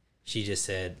skit. She just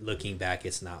said, looking back,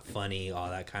 it's not funny, all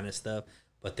that kind of stuff.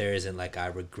 but there isn't like I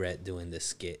regret doing this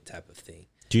skit type of thing.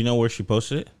 Do you know where she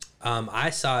posted it? I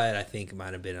saw it. I think it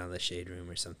might have been on the Shade Room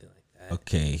or something like that.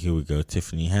 Okay, here we go.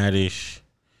 Tiffany Haddish.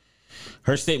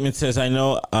 Her statement says, I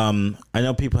know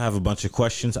people have a bunch of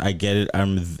questions. I get it.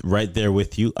 I'm right there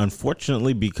with you.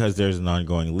 Unfortunately, because there's an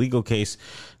ongoing legal case,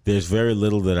 there's very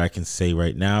little that I can say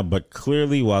right now. But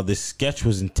clearly, while this sketch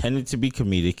was intended to be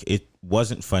comedic, it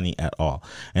wasn't funny at all.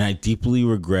 And I deeply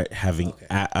regret having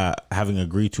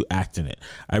agreed to act in it.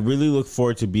 I really look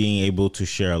forward to being able to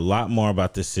share a lot more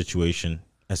about this situation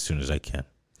as soon as I can.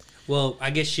 Well, I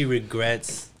guess she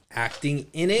regrets acting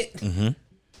in it,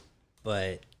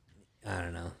 but I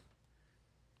don't know.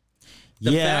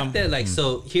 The fact that, like,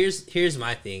 so here's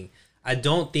my thing. I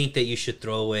don't think that you should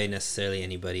throw away necessarily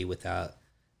anybody without,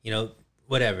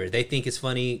 whatever they think is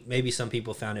funny. Maybe some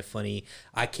people found it funny.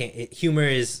 Humor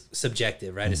is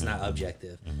subjective, right? It's not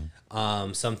objective.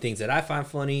 Some things that I find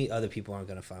funny, other people aren't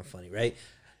gonna find funny, right?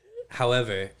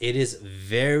 However, it is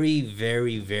very,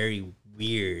 very, very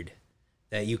weird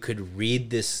that you could read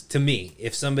this to me.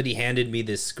 If somebody handed me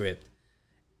this script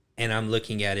and I'm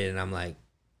looking at it and I'm like,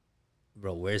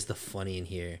 bro, where's the funny in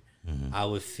here? I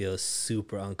would feel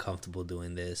super uncomfortable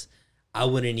doing this. I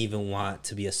wouldn't even want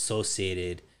to be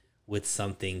associated with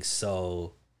something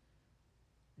so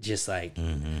just like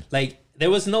there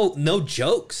was no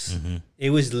jokes. It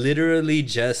was literally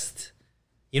just,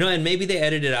 and maybe they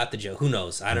edited out the joke. Who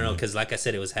knows? I don't know, because like I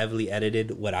said, it was heavily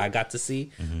edited, what I got to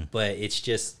see. But it's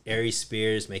just Aries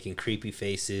Spears making creepy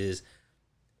faces,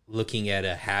 looking at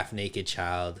a half-naked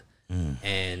child,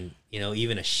 and,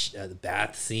 even the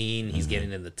bath scene, he's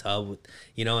getting in the tub, with,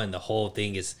 and the whole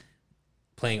thing is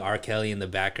playing R. Kelly in the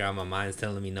background. My mind's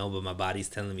telling me no, but my body's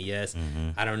telling me yes.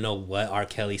 I don't know what R.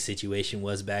 Kelly's situation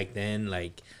was back then.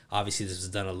 Like, obviously, this was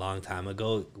done a long time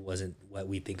ago. It wasn't what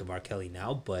we think of R. Kelly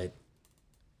now, but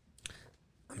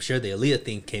I'm sure the Aaliyah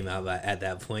thing came out at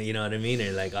that point, you know what I mean?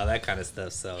 Or like all that kind of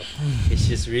stuff. So it's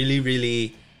just really,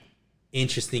 really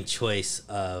interesting choice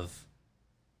of,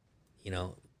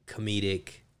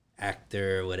 comedic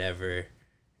actor, whatever,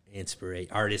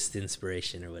 artist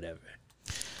inspiration or whatever.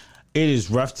 It is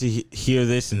rough to hear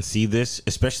this and see this,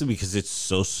 especially because it's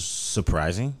so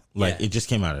surprising. Like, it just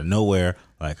came out of nowhere.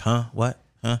 Like, huh? What?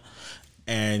 Huh?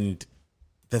 And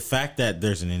the fact that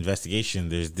there's an investigation,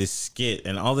 there's this skit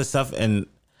and all this stuff, and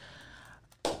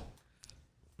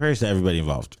prayers to everybody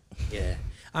involved. Yeah.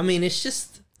 I mean, it's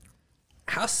just,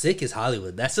 how sick is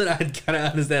Hollywood? That's what I kind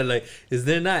of understand. Like, is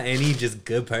there not any just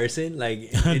good person? Like,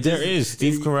 there is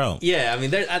Steve Carell. Yeah, I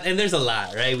mean, there's a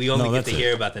lot, right? We only get to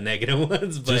hear about the negative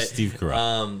ones, but just Steve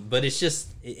Carell. But it's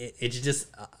just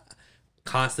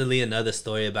constantly another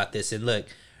story about this. And look,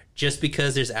 just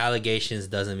because there's allegations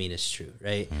doesn't mean it's true,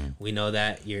 right? We know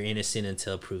that you're innocent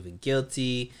until proven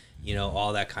guilty.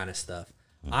 All that kind of stuff.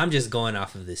 I'm just going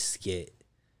off of this skit.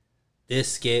 This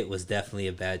skit was definitely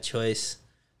a bad choice.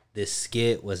 This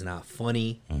skit was not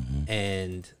funny,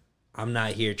 and I'm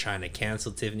not here trying to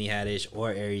cancel Tiffany Haddish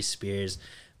or Aries Spears,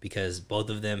 because both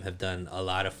of them have done a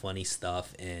lot of funny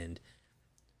stuff. And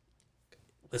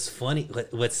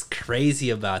what's crazy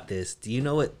about this, do you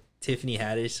know what Tiffany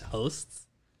Haddish hosts?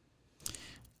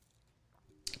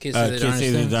 Can't say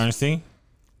the darnest thing.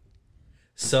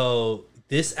 So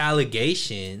this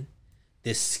allegation,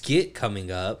 this skit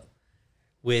coming up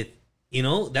with,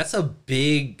 that's a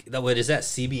big, what is that,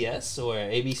 CBS or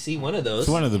ABC? One of those. It's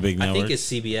one of the big networks. I think it's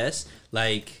CBS.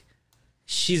 Like,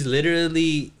 she's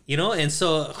literally, and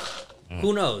so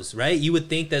who knows, right? You would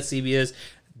think that CBS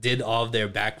did all of their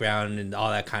background and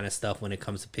all that kind of stuff when it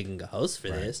comes to picking a host for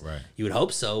this. Right. You would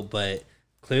hope so, but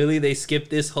clearly they skipped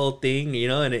this whole thing,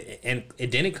 and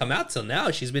it didn't come out till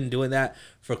now. She's been doing that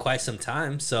for quite some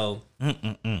time, so I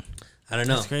don't know.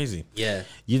 That's crazy. Yeah.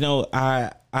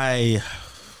 I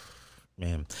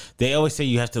man, they always say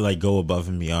you have to like go above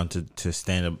and beyond to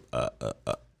stand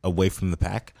away from the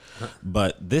pack,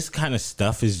 but this kind of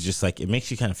stuff is just like, it makes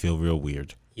you kind of feel real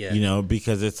weird. Yeah.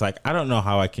 Because it's like, I don't know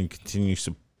how I can continue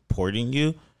supporting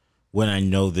you when I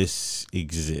know this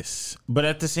exists. But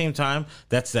at the same time,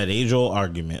 that's that age-old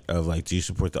argument of like, do you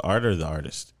support the art or the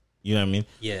artist? You know what I mean?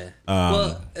 Yeah.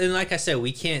 Well, and like I said,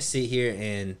 we can't sit here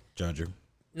and judge her.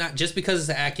 Not just because it's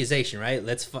an accusation, right?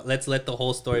 Let's let the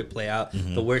whole story play out.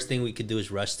 The worst thing we could do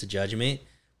is rush to judgment,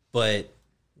 but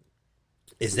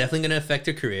it's definitely going to affect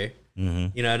her career. You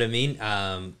know what I mean?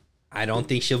 I don't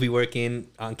think she'll be working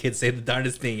on Kids Say the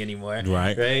Darndest Thing anymore.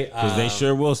 Right. Because they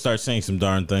sure will start saying some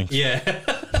darn things. Yeah.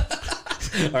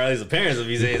 Or at least the parents will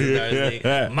be saying some darn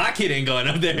thing. My kid ain't going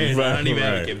up there. I don't even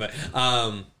have a kid. But,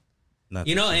 and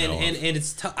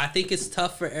it's tough. I think it's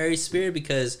tough for Aries Spears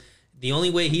because the only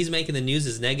way he's making the news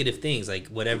is negative things, like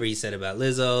whatever he said about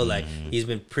Lizzo. Like he's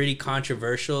been pretty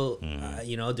controversial,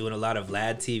 you know, doing a lot of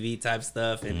Vlad TV type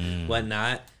stuff and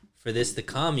whatnot. For this to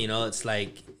come, you know, it's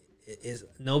like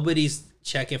nobody's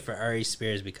checking for Ari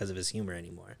Spears because of his humor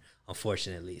anymore,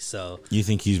 unfortunately. So you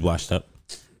think he's washed up?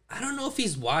 I don't know if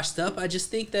he's washed up. I just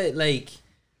think that like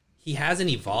he hasn't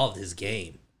evolved his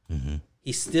game.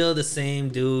 He's still the same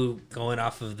dude going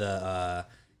off of the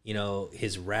you know,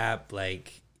 his rap,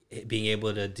 like being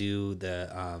able to do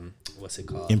the what's it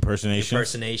called,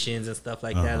 impersonations and stuff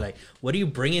like that. Like, what are you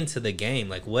bringing to the game?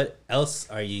 Like, what else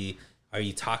are you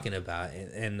talking about?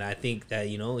 And I think that,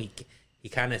 you know, he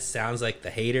kind of sounds like the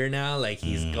hater now. Like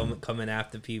he's coming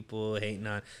after people, hating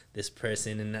on this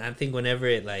person. And I think whenever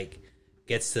it like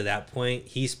gets to that point,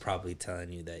 he's probably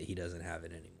telling you that he doesn't have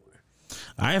it anymore.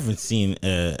 I haven't seen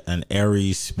an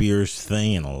Ari Spears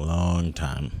thing in a long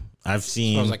time. I've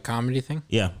seen. So it was like comedy thing?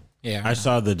 Yeah. Yeah. I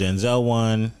saw the Denzel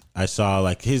one. I saw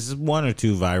like his 1 or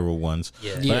 2 viral ones.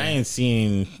 Yeah. But I ain't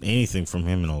seen anything from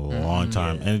him in a long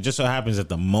time. And it just so happens at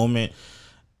the moment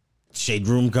Shade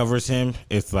Room covers him,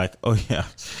 it's like, oh yeah,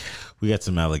 we got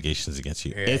some allegations against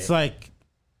you. Right. It's like,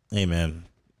 hey man,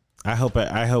 I hope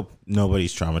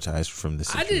nobody's traumatized from this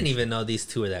situation. I didn't even know these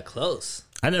two were that close.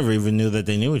 I never even knew that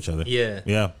they knew each other.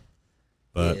 Yeah.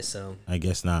 But yeah, so I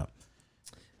guess not.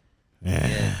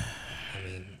 Yeah. I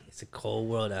mean, it's a cold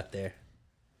world out there.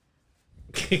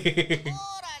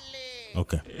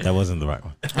 Okay, that wasn't the right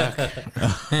one.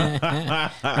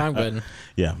 I'm good.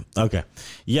 Yeah. Okay.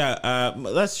 Yeah.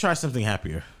 Let's try something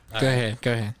happier. Go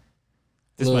ahead.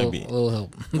 This might be a little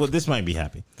help. Well, this might be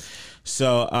happy.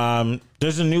 So,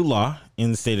 there's a new law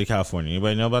in the state of California.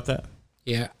 Anybody know about that?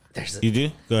 Yeah. You do?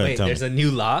 Go ahead. Tell there's me. a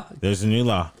new law. There's a new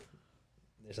law.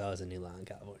 There's always a new law in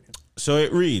California. So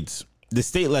it reads. The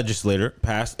state legislature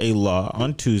passed a law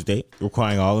on Tuesday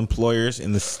requiring all employers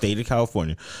in the state of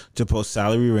California to post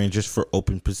salary ranges for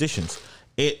open positions.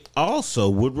 It also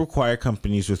would require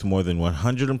companies with more than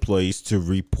 100 employees to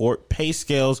report pay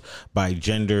scales by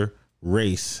gender,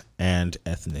 race, and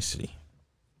ethnicity.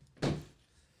 All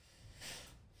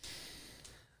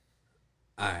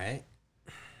right.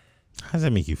 How does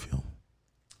that make you feel?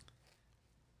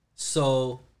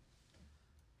 So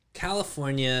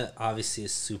California obviously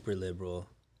is super liberal,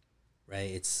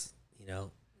 right? It's, you know,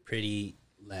 pretty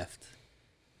left.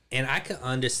 And I could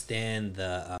understand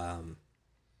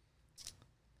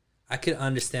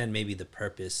maybe the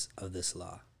purpose of this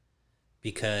law,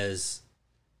 because,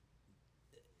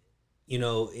 you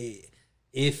know,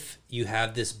 if you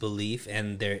have this belief,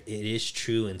 and it is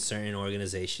true in certain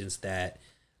organizations that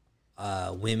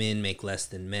women make less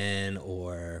than men,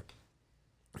 or,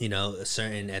 you know, a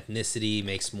certain ethnicity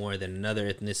makes more than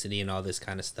another ethnicity and all this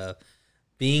kind of stuff,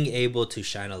 being able to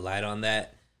shine a light on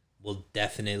that will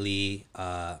definitely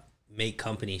make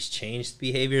companies change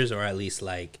behaviors, or at least,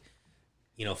 like,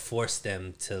 you know, force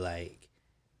them to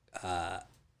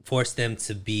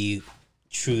be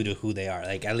true to who they are,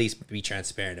 like at least be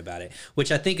transparent about it,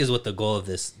 which I think is what the goal of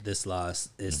this law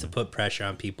is to put pressure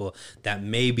on people that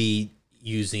may be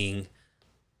using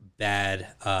bad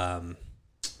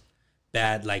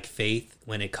like faith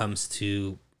when it comes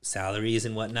to salaries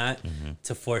and whatnot,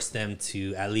 to force them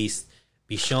to at least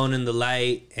be shown in the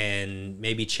light and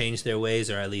maybe change their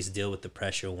ways, or at least deal with the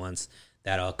pressure once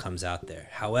that all comes out there.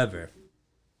 However,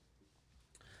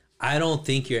 I don't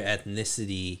think your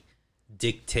ethnicity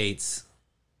dictates.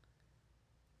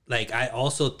 Like, I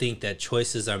also think that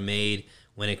choices are made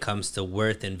when it comes to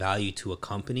worth and value to a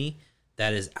company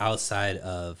that is outside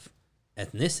of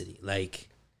ethnicity. Like,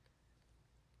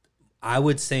 I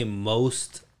would say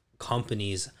most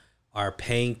companies are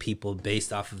paying people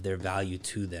based off of their value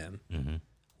to them,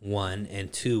 one,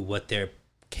 and two, what they're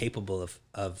capable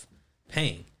of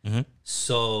paying.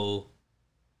 So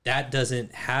that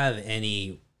doesn't have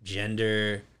any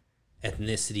gender,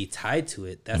 ethnicity tied to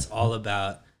it. That's all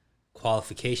about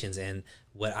qualifications. And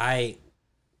what I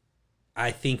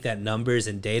think that numbers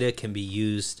and data can be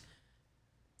used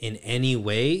in any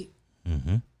way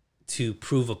to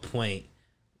prove a point,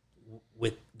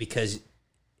 because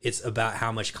it's about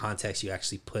how much context you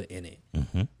actually put in it,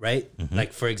 right?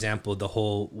 Like, for example, the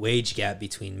whole wage gap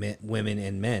between women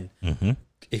and men.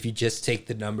 If you just take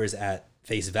the numbers at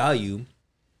face value,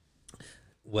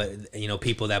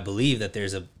 people that believe that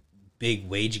there's a big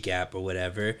wage gap or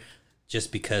whatever,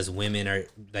 just because women are,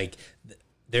 like,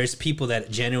 there's people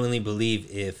that genuinely believe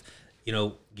if, you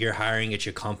know, you're hiring at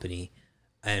your company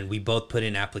and we both put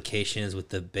in applications with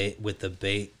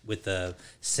the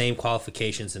same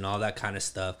qualifications and all that kind of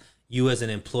stuff, you as an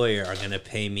employer are going to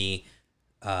pay me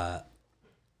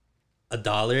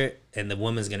 $1 and the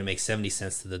woman's going to make 70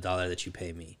 cents to the dollar that you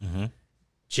pay me.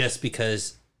 Just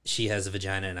because she has a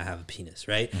vagina and I have a penis,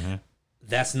 right?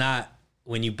 That's not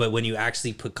when you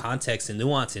actually put context and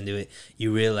nuance into it,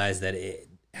 you realize that it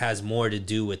has more to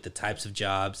do with the types of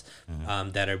jobs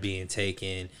that are being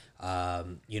taken.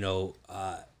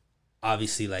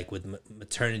 Obviously, like with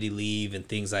maternity leave and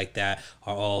things like that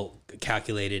are all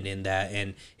calculated in that,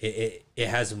 and it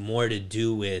has more to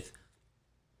do with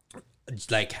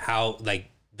like how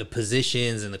like the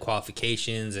positions and the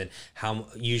qualifications and how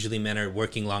usually men are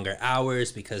working longer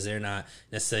hours because they're not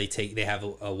necessarily they have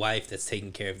a wife that's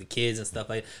taking care of the kids and stuff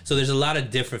like that. So there's a lot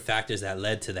of different factors that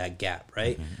led to that gap,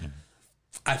 right?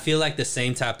 I feel like the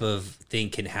same type of thing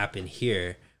can happen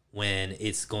here when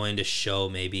it's going to show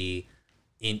maybe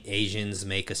Asians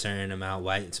make a certain amount,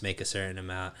 whites make a certain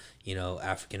amount,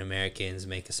 African Americans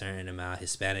make a certain amount,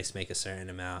 Hispanics make a certain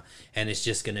amount, and it's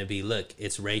just going to be, look,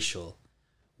 it's racial,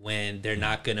 when they're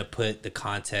not going to put the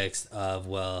context of,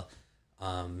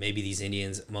 maybe these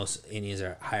most Indians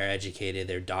are higher educated,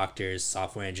 they're doctors,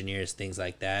 software engineers, things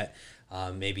like that.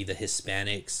 Maybe the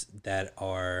Hispanics that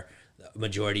are the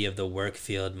majority of the work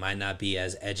field might not be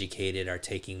as educated, are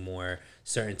taking more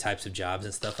certain types of jobs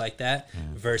and stuff like that,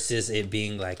 versus it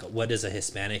being like, what does a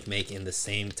Hispanic make in the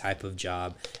same type of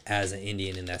job as an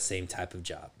Indian in that same type of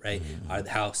job, right?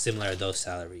 How similar are those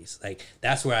salaries? Like,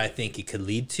 that's where I think it could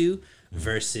lead to,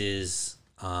 versus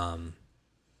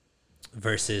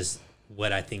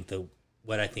what I think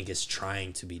is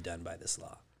trying to be done by this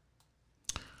law.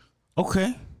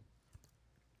 Okay.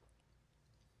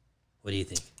 What do you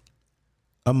think?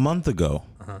 A month ago,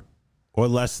 or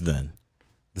less than,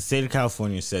 the state of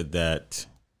California said that,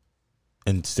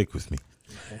 and stick with me,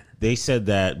 they said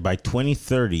that by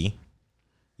 2030,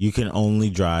 you can only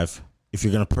drive, if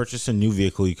you're going to purchase a new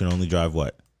vehicle, you can only drive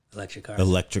what? Electric cars.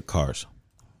 Electric cars.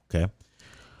 Okay.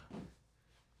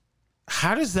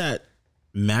 How does that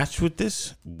match with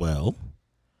this? Well,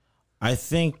 I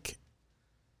think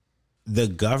the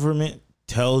government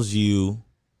tells you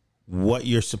what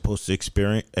you're supposed to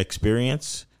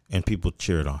experience, and people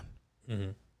cheer it on.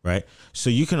 Right? So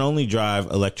you can only drive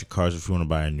electric cars if you want to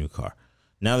buy a new car.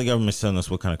 Now the government's telling us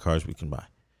what kind of cars we can buy.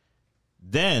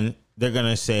 Then they're going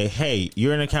to say, hey,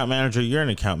 you're an account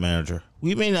manager.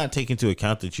 We may not take into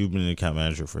account that you've been an account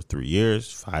manager for 3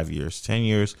 years, 5 years, 10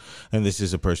 years, and this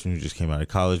is a person who just came out of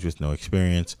college with no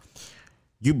experience.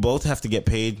 You both have to get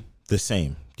paid the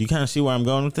same. Do you kind of see where I'm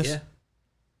going with this? Yeah.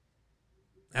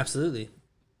 Absolutely.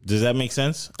 Does that make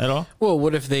sense at all? Well,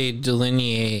 what if they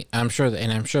delineate? I'm sure they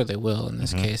will in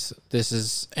this case. This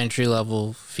is entry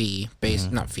level fee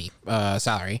based, not fee,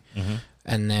 salary,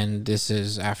 and then this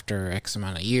is after X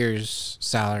amount of years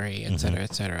salary, et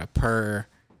cetera, per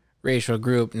racial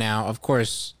group. Now, of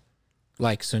course,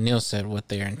 like Sunil said, what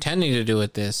they're intending to do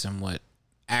with this and what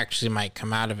actually might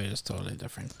come out of it is totally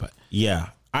different. But yeah,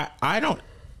 I don't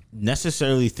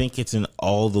necessarily think it's an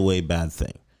all the way bad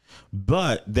thing.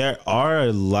 But there are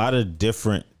a lot of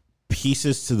different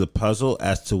pieces to the puzzle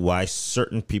as to why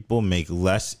certain people make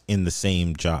less in the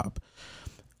same job.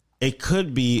 It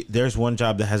could be there's one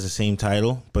job that has the same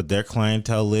title, but their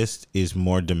clientele list is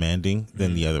more demanding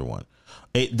than the other one.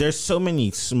 There's so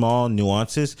many small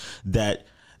nuances that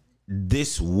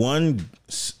this one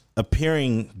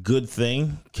appearing good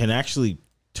thing can actually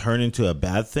turn into a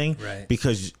bad thing, right?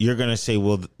 Because you're gonna say,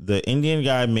 well, the Indian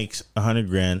guy makes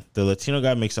 $100,000, the Latino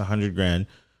guy makes $100,000.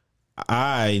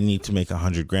 I need to make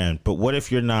 $100,000. But what if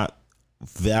you're not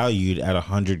valued at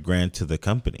 $100,000 to the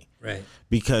company? Right.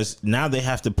 Because now they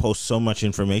have to post so much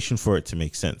information for it to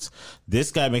make sense. This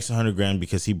guy makes $100,000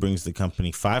 because he brings the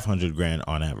company $500,000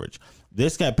 on average.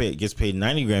 This guy gets paid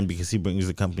 $90,000 because he brings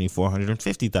the company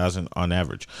 $450,000 on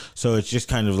average. So it's just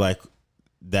kind of like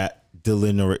that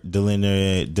delineation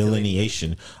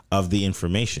of the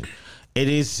information.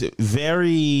 It's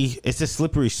a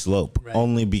slippery slope, right?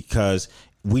 Only because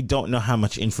we don't know how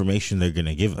much information they're going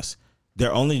to give us.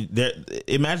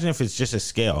 Imagine if it's just a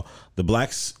scale. The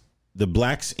blacks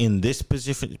in this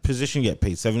position get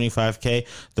paid $75K.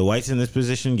 The whites in this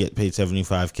position get paid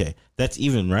 $75K. That's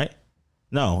even, right?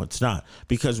 No, it's not.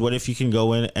 Because what if you can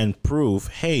go in and prove,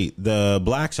 hey, the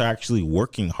blacks are actually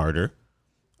working harder,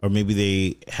 or maybe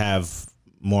they have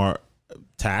more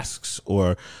tasks,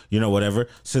 or whatever.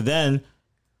 So then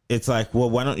it's like, well,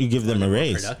 why don't you give them a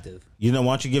raise? Productive. Why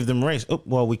don't you give them a raise? Oh,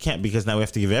 well, we can't, because now we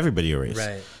have to give everybody a raise.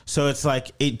 Right. So it's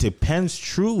like, it depends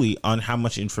truly on how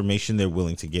much information they're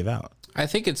willing to give out. I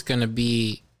think it's going to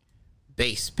be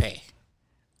base pay.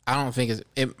 I don't think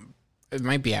it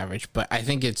might be average, but I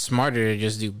think it's smarter to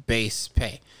just do base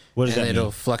pay. What does that mean? It'll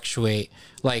fluctuate.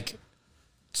 Like,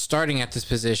 starting at this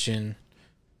position,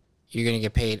 you're going to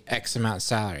get paid X amount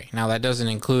salary. Now, that doesn't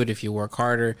include if you work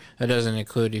harder. That doesn't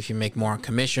include if you make more on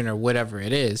commission or whatever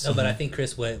it is. No, but I think,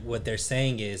 Chris, what they're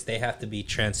saying is they have to be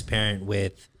transparent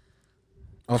with...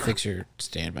 I'll fix your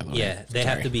stand, by the way. Yeah, they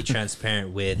have to be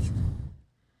transparent with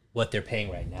what they're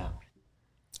paying right now.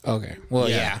 Okay. Well,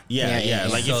 Yeah.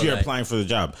 Like So, if you're like- applying for the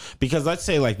job, because let's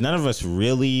say like none of us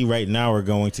really right now are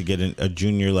going to get a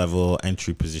junior level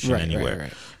entry position anywhere.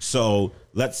 Right. So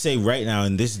let's say right now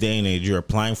in this day and age, you're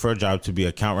applying for a job to be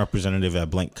account representative at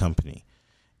blank company,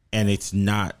 and it's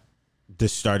not the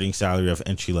starting salary of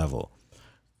entry level,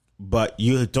 but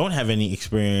you don't have any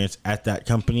experience at that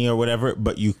company or whatever,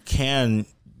 but you can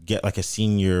get like a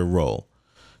senior role.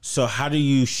 So how do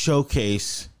you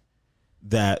showcase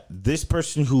that this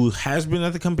person who has been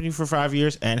at the company for 5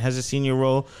 years and has a senior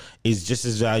role is just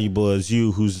as valuable as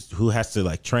you, who has to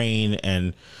like train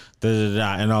and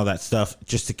and all that stuff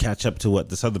just to catch up to what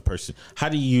this other person? How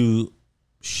do you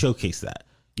showcase that?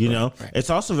 You know, it's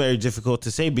also very difficult to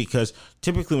say, because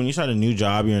typically when you start a new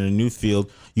job, you're in a new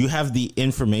field, you have the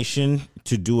information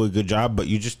to do a good job, but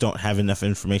you just don't have enough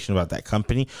information about that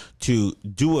company to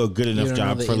do a good enough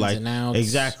job for like,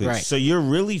 exactly. Right. So you're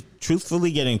really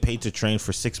truthfully getting paid to train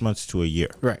for 6 months to a year,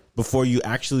 right, before you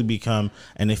actually become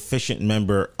an efficient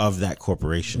member of that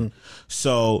corporation. Mm-hmm.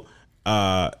 So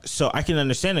I can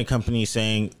understand a company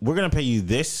saying, we're going to pay you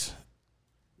this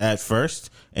at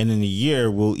first, and in a year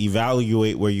we'll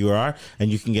evaluate where you are, and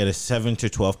you can get a 7 to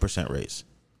 12% raise.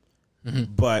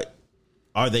 Mm-hmm. But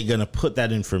are they going to put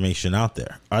that information out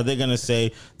there? Are they going to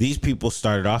say these people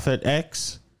started off at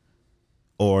X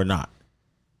or not?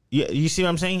 You see what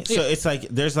I'm saying? Yeah. So it's like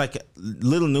there's like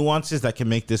little nuances that can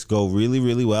make this go really,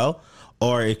 really well,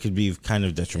 or it could be kind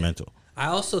of detrimental. I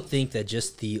also think that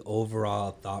just the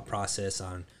overall thought process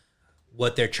on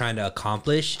what they're trying to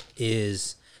accomplish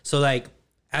is, so like,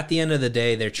 at the end of the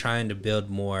day, they're trying to build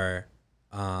more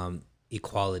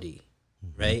equality,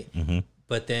 right? Mm-hmm.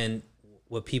 But then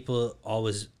what people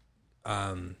always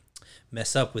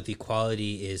mess up with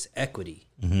equality is equity,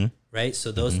 mm-hmm. right?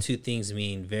 So those two things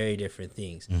mean very different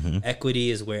things. Mm-hmm.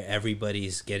 Equity is where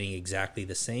everybody's getting exactly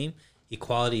the same.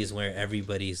 Equality is where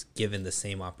everybody's given the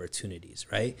same opportunities,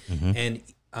 right? Mm-hmm.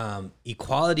 And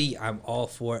equality, I'm all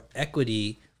for.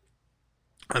 Equity,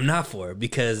 I'm not for,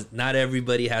 because not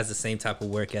everybody has the same type of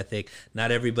work ethic.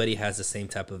 Not everybody has the same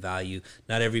type of value.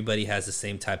 Not everybody has the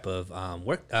same type of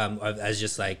work as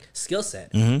just like skill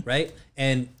set, mm-hmm. right?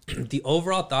 And the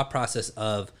overall thought process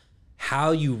of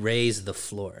how you raise the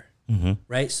floor, mm-hmm.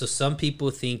 right? So some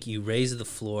people think you raise the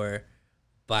floor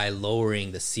by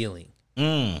lowering the ceiling,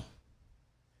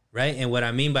 right? And what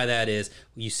I mean by that is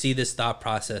you see this thought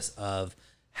process of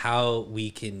how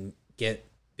we can get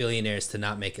billionaires to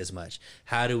not make as much.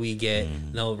 How do we get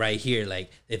right here, like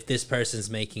if this person's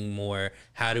making more,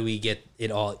 how do we get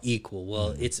it all equal?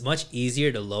 Well, it's much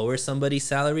easier to lower somebody's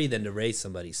salary than to raise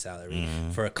somebody's salary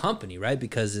for a company, right?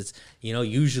 Because it's,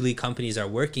 usually companies are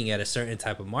working at a certain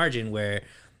type of margin where,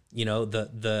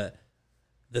 the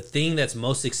thing that's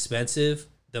most expensive,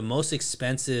 the most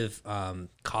expensive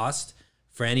cost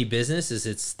for any business is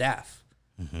its staff.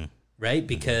 Mm-hmm. Right?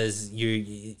 Because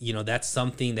that's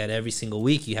something that every single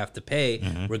week you have to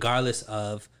pay, regardless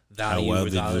of value,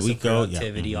 regardless of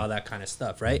productivity, all that kind of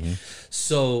stuff, right? Mm-hmm.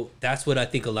 So that's what I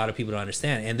think a lot of people don't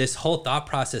understand. And this whole thought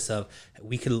process of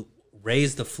we could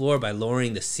raise the floor by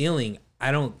lowering the ceiling,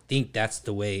 I don't think that's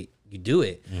the way you do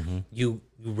it. Mm-hmm. You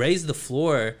raise the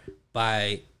floor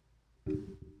by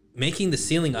making the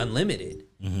ceiling unlimited,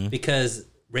 because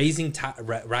rising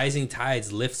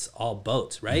tides lifts all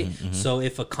boats, right? Mm-hmm. So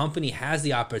if a company has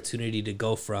the opportunity to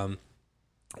go from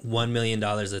 $1 million,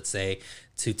 let's say,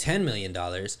 to $10 million,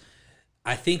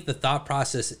 I think the thought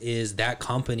process is that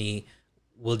company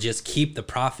will just keep the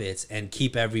profits and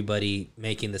keep everybody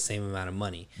making the same amount of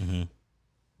money. Mm-hmm.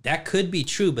 That could be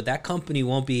true, but that company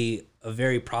won't be a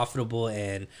very profitable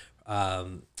and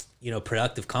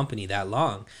productive company that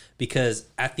long, because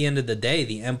at the end of the day,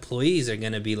 the employees are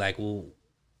going to be like, well,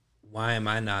 why am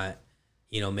I not,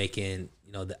 making,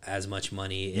 as much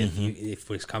money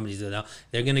if companies do that?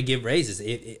 They're going to give raises.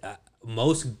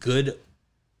 Most good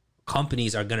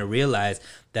companies are going to realize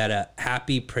that a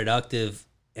happy, productive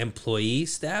employee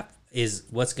staff is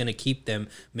what's going to keep them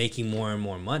making more and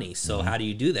more money. So how do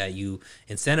you do that? You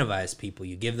incentivize people,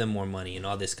 you give them more money and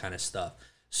all this kind of stuff.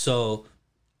 So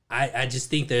I just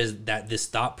think there's this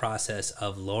thought process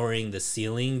of lowering the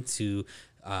ceiling to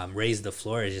raise the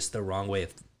floor is just the wrong way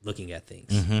of looking at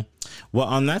things. Mm-hmm. Well,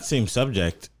 on that same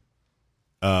subject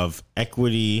of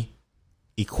equity,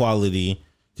 equality,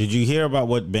 did you hear about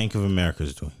what Bank of America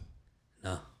is doing?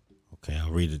 No. Okay,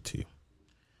 I'll read it to you.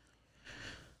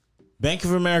 Bank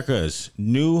of America's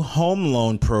new home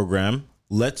loan program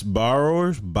lets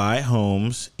borrowers buy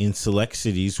homes in select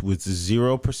cities with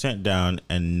 0% down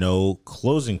and no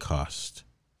closing cost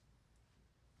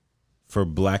for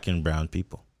Black and brown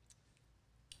people.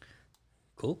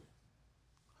 Cool.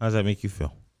 How does that make you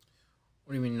feel?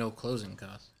 What do you mean no closing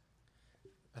costs?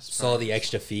 So all the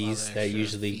extra fees that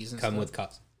usually come with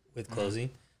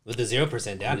closing. With the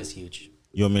 0% down is huge.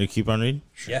 You want me to keep on reading?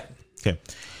 Sure. Yeah. Okay.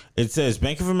 It says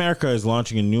Bank of America is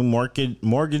launching a new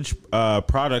mortgage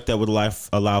product that would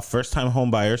allow first-time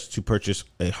home buyers to purchase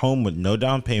a home with no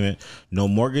down payment, no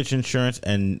mortgage insurance,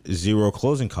 and zero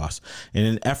closing costs. In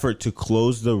an effort to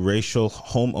close the racial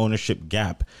home ownership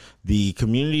gap, the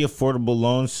Community Affordable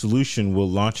Loan Solution will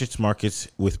launch its markets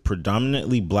with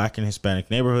predominantly Black and Hispanic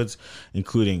neighborhoods,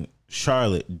 including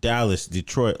Charlotte, Dallas,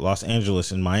 Detroit, Los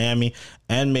Angeles, and Miami,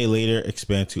 and may later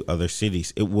expand to other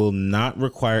cities. It will not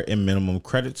require a minimum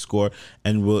credit score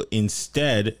and will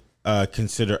instead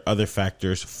consider other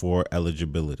factors for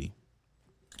eligibility.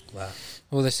 Wow.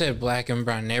 Well, they said Black and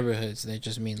brown neighborhoods. They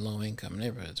just mean low-income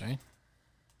neighborhoods, right?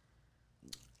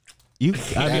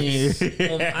 I mean,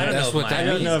 I don't know what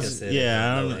that means.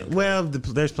 Yeah, I don't know. Well,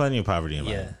 there's plenty of poverty in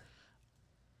Miami.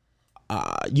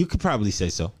 Yeah. You could probably say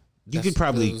so. You could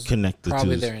probably connect the two.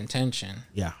 Probably their intention.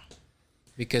 Yeah.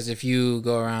 Because if you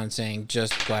go around saying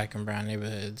just Black and brown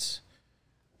neighborhoods,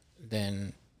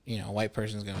 then, you know, a white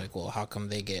person's going to be like, well, how come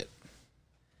they get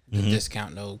the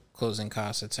discount, no closing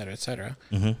costs, et cetera, et cetera.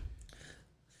 Mm-hmm.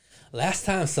 Last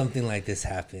time something like this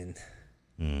happened,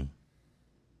 the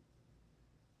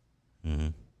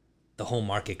whole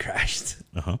market crashed.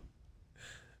 Uh-huh.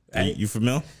 Right? You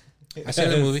familiar? I seen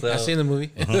the movie. I seen the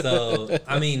movie. So,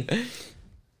 I mean...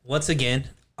 Once again,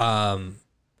 I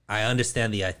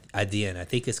understand the idea, and I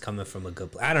think it's coming from a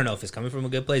good place. I don't know if it's coming from a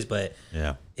good place, but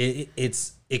yeah,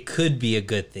 it could be a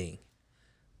good thing.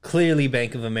 Clearly,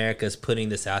 Bank of America is putting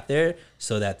this out there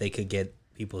so that they could get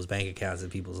people's bank accounts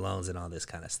and people's loans and all this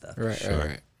kind of stuff. Right, sure.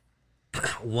 Right.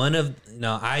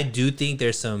 I do think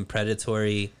there's some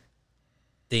predatory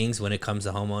things when it comes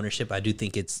to home ownership. I do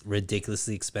think it's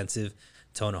ridiculously expensive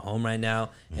to own a home right now,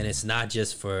 and it's not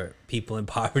just for people in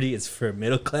poverty, it's for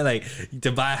middle class. Like, to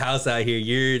buy a house out here,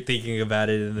 you're thinking about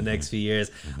it in the next few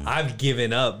years. I've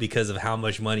given up because of how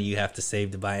much money you have to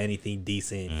save to buy anything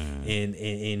decent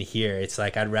in here. It's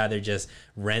like I'd rather just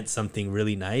rent something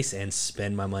really nice and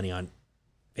spend my money on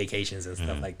vacations and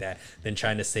stuff like that than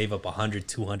trying to save up 100,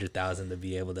 200,000 to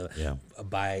be able to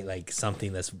buy like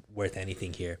something that's worth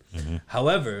anything here.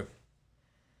 However,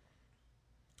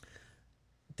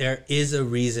 there is a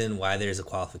reason why there's a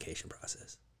qualification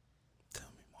process. Tell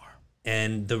me more.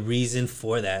 And the reason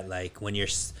for that, like when you're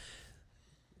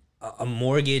a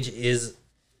mortgage it's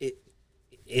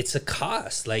a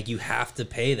cost. Like you have to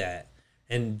pay that.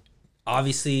 And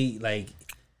obviously, like,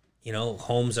 you know,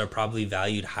 homes are probably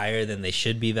valued higher than they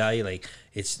should be valued. Like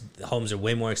homes are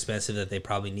way more expensive than they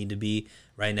probably need to be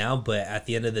right now. But at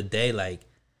the end of the day, like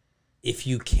if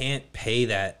you can't pay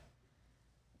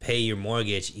your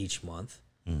mortgage each month,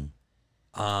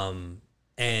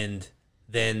 and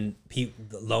then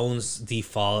loans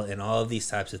default and all of these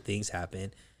types of things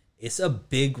happen, it's a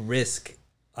big risk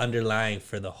underlying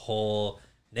for the whole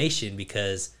nation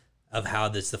because of how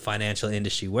the financial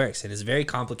industry works. And it's very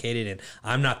complicated, and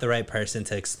I'm not the right person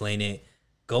to explain it.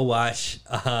 Go watch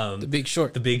The Big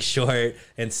Short. The Big Short,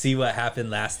 and see what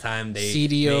happened last time. They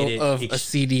CDO made it of a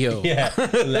CDO. Yeah,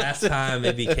 last time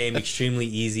it became extremely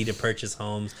easy to purchase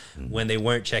homes when they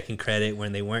weren't checking credit,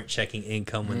 when they weren't checking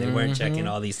income, when they weren't checking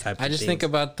all these types of things. I just think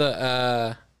about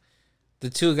the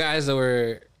two guys that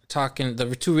were talking,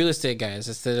 the two real estate guys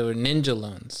that said they were ninja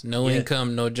loans, no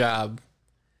income, no job.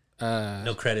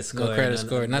 No credit score.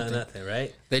 Nothing,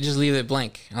 right? They just leave it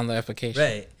blank on the application.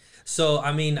 Right. So,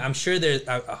 I mean, I'm sure there's,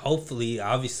 hopefully,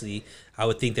 obviously, I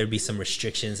would think there'd be some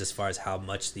restrictions as far as how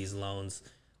much these loans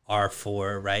are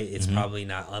for, right? It's probably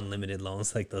not unlimited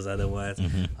loans like those other ones.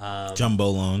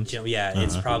 Jumbo loans.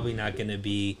 It's probably not going to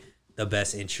be the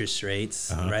best interest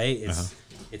rates, right?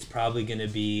 It's probably going to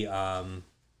be,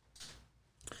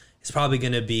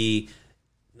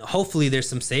 hopefully there's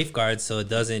some safeguards so it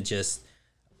doesn't just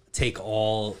take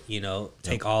all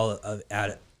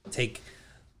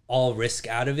risk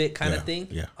out of it kind of thing.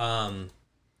 Yeah.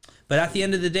 But at the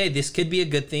end of the day, this could be a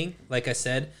good thing, like I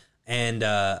said. And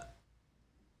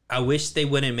I wish they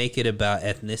wouldn't make it about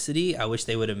ethnicity. I wish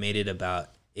they would have made it about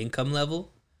income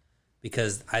level,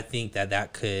 because I think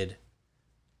that could,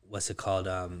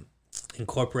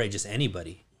 incorporate just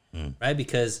anybody, right?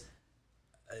 Because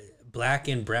Black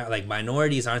and brown, like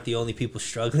minorities aren't the only people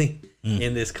struggling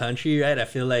in this country, right? I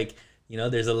feel like,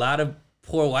 there's a lot of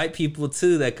poor white people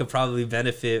too that could probably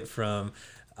benefit from,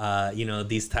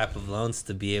 these type of loans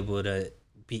to be able to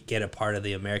get a part of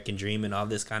the American dream and all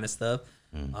this kind of stuff.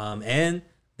 And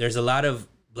there's a lot of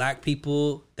black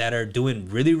people that are doing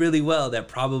really, really well that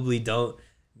probably don't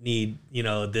need,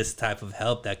 this type of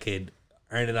help that could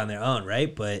earn it on their own,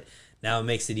 right? But now it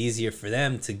makes it easier for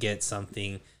them to get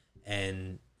something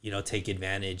and, take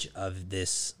advantage of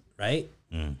this, right?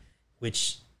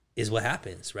 Which is what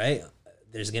happens, right?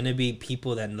 There's going to be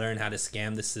people that learn how to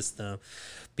scam the system,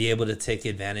 be able to take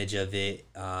advantage of it,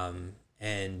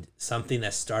 and something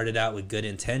that started out with good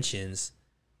intentions,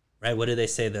 right? What do they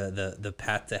say? The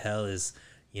path to hell is,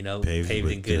 paved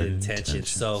in good intentions.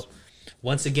 So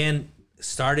once again,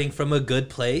 starting from a good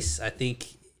place, I think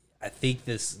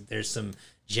there's some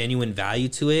genuine value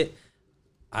to it.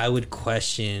 I would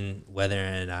question whether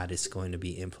or not it's going to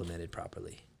be implemented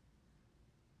properly.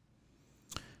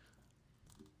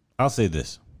 I'll say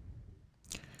this.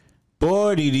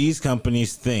 Boy, do these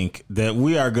companies think that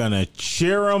we are going to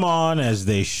cheer them on as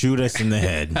they shoot us in the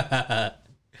head.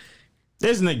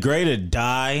 Isn't it great to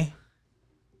die?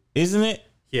 Isn't it?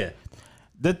 Yeah.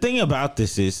 The thing about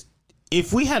this is,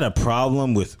 if we had a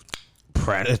problem with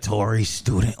predatory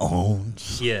student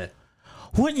loans,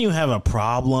 wouldn't you have a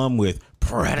problem with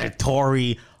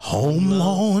predatory home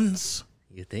loans?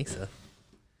 You think so?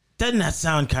 Doesn't that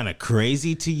sound kind of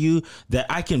crazy to you that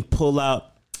I can pull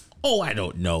out, I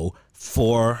don't know,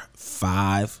 $4,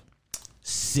 $5,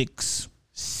 $6,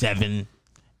 $7,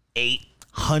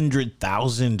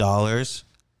 $800,000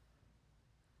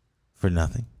 for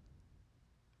nothing?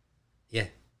 Yeah.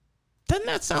 Doesn't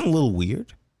that sound a little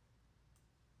weird?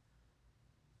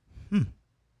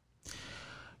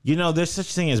 There's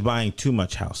such thing as buying too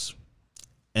much house.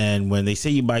 And when they say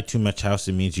you buy too much house,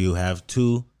 it means you have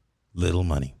too little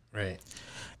money. Right.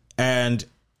 And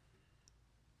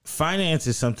finance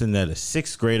is something that a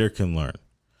sixth grader can learn.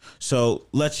 So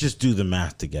let's just do the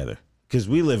math together, because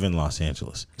we live in Los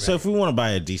Angeles. Right. So if we want to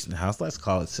buy a decent house, let's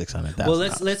call it $600,000. Well,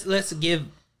 let's give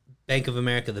Bank of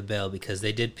America the bell, because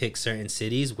they did pick certain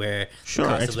cities where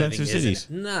expensive cities.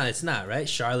 No, it's not, right?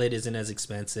 Charlotte isn't as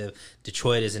expensive.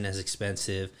 Detroit isn't as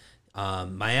expensive.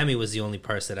 Miami was the only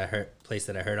place that I heard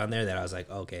on there that I was like,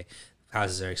 okay,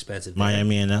 houses are expensive there.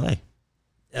 Miami and LA.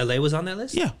 LA was on that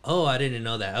list? Yeah. Oh, I didn't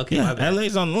know that. Okay, yeah,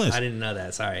 LA's on the list. I didn't know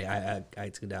that. Sorry, I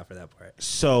tuned out for that part.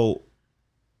 So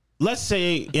let's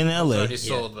say in LA, already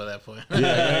sold by that point.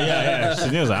 Yeah.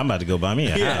 So was like, I'm about to go buy me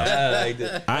a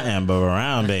house. I am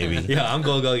around, baby. Yeah, I'm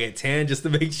gonna go get tan just to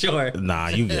make sure. Nah,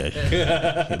 you good.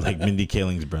 Like Mindy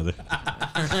Kaling's brother.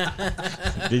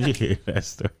 Did you hear that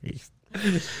story?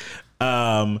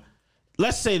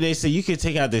 Let's say they say you could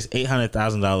take out this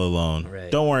 $800,000 loan. Right.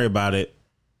 Don't worry about it.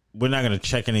 We're not going to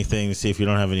check anything to see if you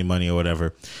don't have any money or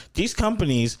whatever. These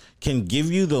companies can give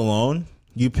you the loan.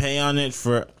 You pay on it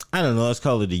for, I don't know, let's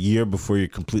call it a year before you're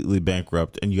completely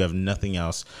bankrupt and you have nothing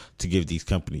else to give these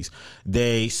companies.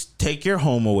 They take your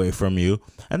home away from you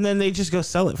and then they just go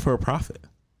sell it for a profit.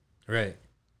 Right.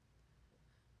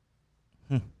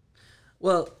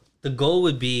 Well, the goal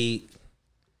would be,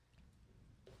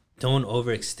 don't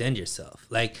overextend yourself.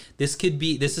 Like this could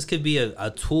be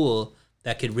a tool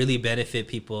that could really benefit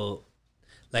people.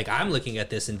 Like I'm looking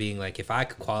at this and being like, if I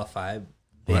could qualify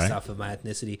based off of my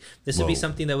ethnicity, this would be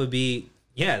something that would be,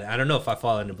 I don't know if I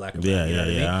fall into black or brown. You know what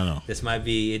I mean? I know. This might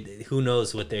be, who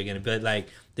knows what they're going to be. But like,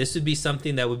 this would be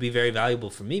something that would be very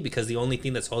valuable for me, because the only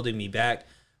thing that's holding me back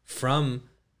from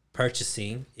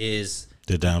purchasing is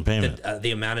the down payment,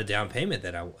 the amount of down payment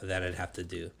that I'd have to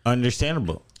do.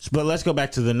 Understandable. But let's go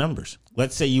back to the numbers.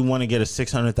 Let's say you want to get a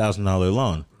 $600,000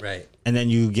 loan. Right. And then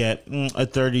you get a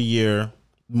 30-year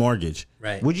mortgage.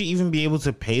 Right. Would you even be able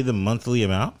to pay the monthly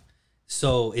amount?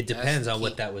 So it depends on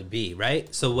what that would be,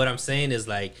 right? So what I'm saying is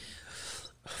like,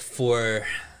 what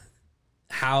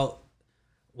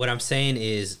I'm saying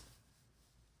is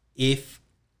if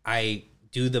I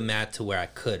do the math to where I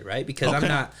could, right? Because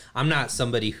I'm not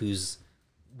somebody who's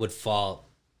would fall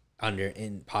under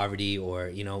in poverty,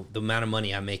 or the amount of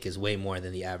money I make is way more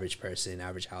than the average person,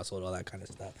 average household, all that kind of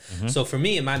stuff. Mm-hmm. So for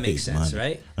me, it might make sense,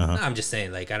 right? Uh-huh. No, I'm just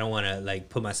saying, like, I don't want to like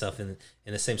put myself in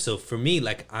the same. So for me,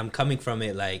 like, I'm coming from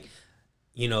it like,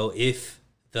 if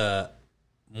the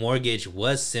mortgage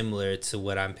was similar to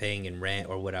what I'm paying in rent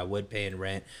or what I would pay in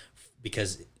rent,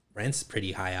 because rent's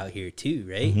pretty high out here too,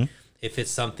 right? Mm-hmm. If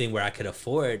it's something where I could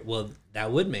afford, well,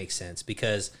 that would make sense,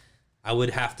 because I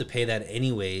would have to pay that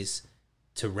anyways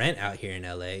to rent out here in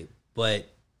LA. But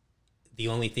the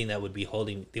only thing that would be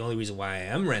the only reason why I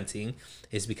am renting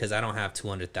is because I don't have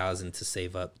 $200,000 to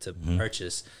save up to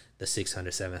purchase the $600,000,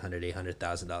 $700,000,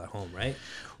 $800,000 home, right?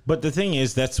 But the thing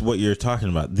is, that's what you're talking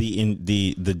about.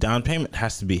 The down payment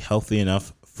has to be healthy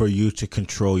enough for you to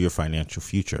control your financial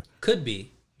future. Could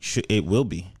be. It will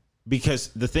be. Because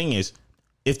the thing is,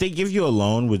 if they give you a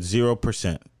loan with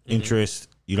 0% interest,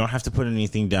 you don't have to put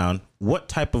anything down. What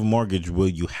type of mortgage will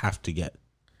you have to get?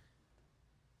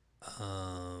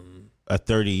 A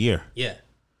 30-year. Yeah.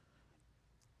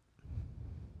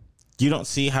 You don't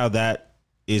see how that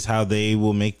is how they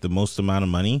will make the most amount of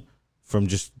money from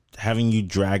just having you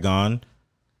drag on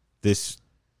this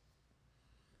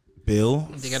bill?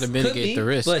 They got to mitigate the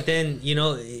risk. But then, you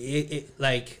know,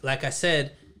 like I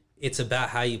said, it's about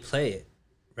how you play it,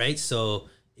 right? So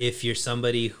if you're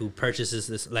somebody who purchases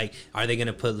this, like, are they going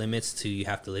to put limits to you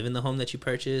have to live in the home that you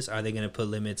purchase? Are they going to put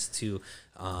limits to...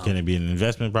 can it be an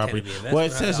investment property? Well,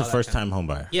 it says a first-time home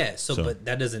buyer. Yeah, so but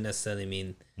that doesn't necessarily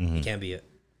mean it can't be an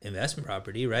investment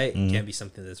property, right? It can't be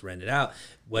something that's rented out.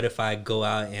 What if I go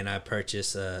out and I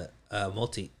purchase a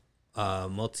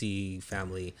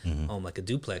multi-family home, like a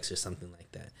duplex or something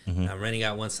like that? I'm renting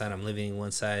out one side, I'm living in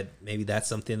one side. Maybe that's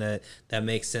something that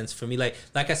makes sense for me. Like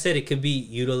I said, it could be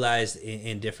utilized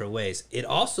in different ways. It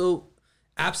also,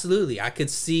 absolutely, I could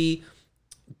see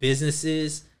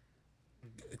businesses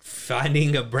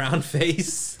finding a brown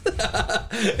face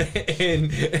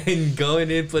and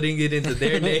going in, putting it into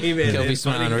their name, and He'll be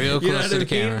smiling real close to the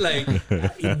camera. Like,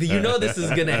 you know, this is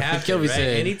gonna happen, right?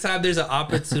 saying. Anytime there's an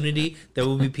opportunity, there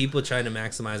will be people trying to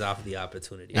maximize off of the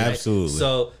opportunity. Right? Absolutely.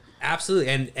 So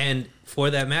absolutely, and for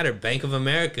that matter, Bank of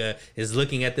America is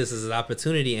looking at this as an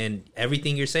opportunity, and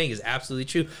everything you're saying is absolutely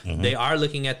true. They are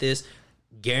looking at this.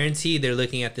 Guaranteed, they're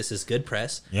looking at this as good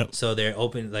press. Yep. So they're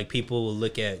open. Like, people will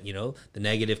look at, you know, the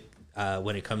negative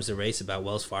when it comes to race about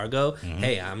Wells Fargo.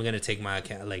 Hey, I'm going to take my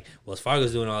account. Like, Wells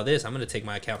Fargo's doing all this. I'm going to take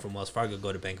my account from Wells Fargo,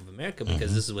 go to Bank of America,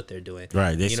 because this is what they're doing.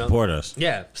 Right. They support us.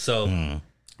 Yeah. So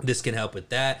this can help with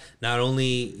that. Not only,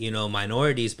 you know,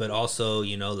 minorities, but also,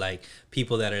 you know, like,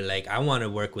 people that are like, I want to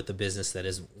work with a business that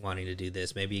is wanting to do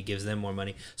this. Maybe it gives them more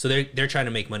money. So they're trying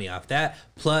to make money off that.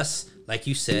 Plus, like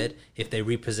you said, if they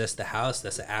repossess the house,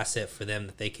 that's an asset for them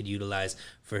that they could utilize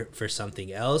for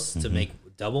something else to make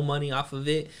double money off of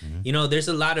it. You know, there's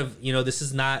a lot of, you know, this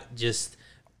is not just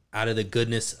out of the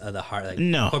goodness of the heart. Like,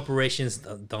 no. Corporations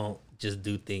don't just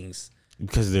do things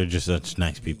because they're just such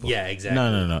nice people. Yeah, exactly.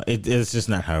 No. It's just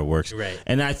not how it works. Right.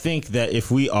 And I think that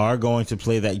if we are going to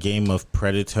play that game of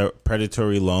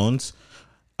predatory loans,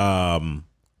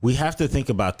 we have to think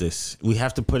about this. We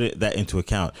have to put that into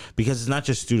account, because it's not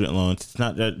just student loans. It's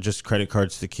not just credit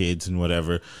cards to kids and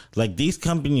whatever. Like, these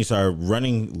companies are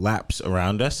running laps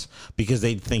around us because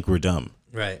they think we're dumb.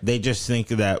 Right. They just think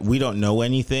that we don't know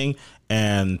anything,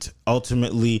 and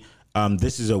ultimately,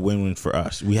 this is a win-win for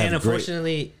us. We have, and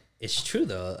unfortunately, it's true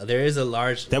though. There is a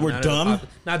large that we're dumb,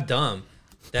 not dumb,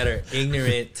 that are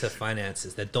ignorant to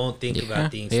finances, that don't think about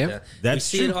things. We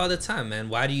see it all the time, man.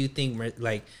 Why do you think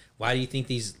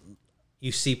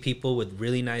you see people with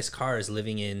really nice cars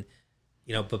living in,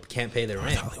 you know, but can't pay their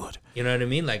rent? Hollywood. You know what I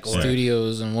mean? Like, or,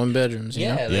 studios and one bedrooms. You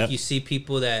know? Like, you see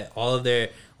people that all of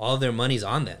their money's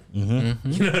on them. You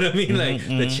know what I mean? Like,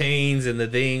 the chains and the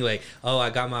thing. Like, oh,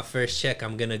 I got my first check,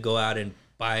 I'm gonna go out and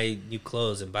buy new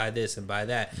clothes and buy this and buy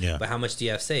that. Yeah. But how much do you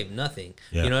have saved? Nothing.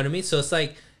 Yeah. You know what I mean? So it's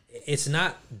like, it's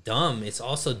not dumb. It's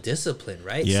also discipline,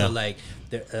 right? Yeah. So like,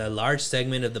 a large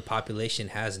segment of the population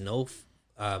has no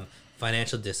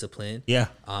financial discipline. Yeah.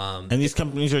 And these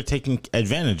companies are taking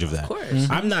advantage of that. Of course.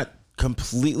 I'm not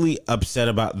completely upset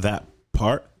about that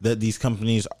part, that these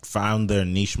companies found their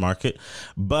niche market,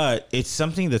 but it's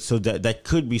something that's that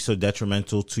could be so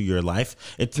detrimental to your life.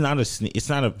 It's not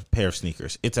a pair of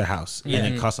sneakers. It's a house,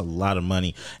 and it costs a lot of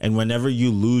money. And whenever you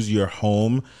lose your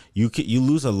home, you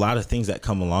lose a lot of things that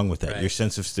come along with that. Right. Your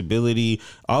sense of stability,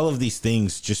 all of these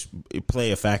things just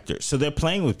play a factor. So they're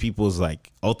playing with people's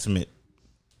like ultimate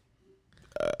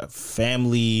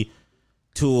family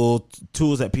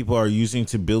tools that people are using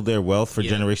to build their wealth for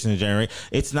generation to generation.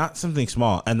 It's not something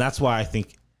small, and that's why I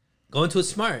think going to it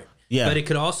smart. Yeah, but it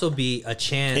could also be a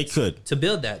chance. to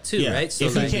build that too, right? So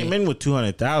if you came in with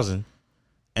 200,000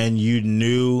 and you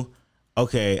knew,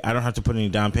 okay, I don't have to put any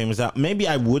down payments out. Maybe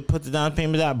I would put the down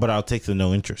payment out, but I'll take the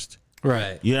no interest.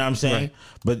 Right. You know what I'm saying? Right.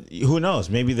 But who knows?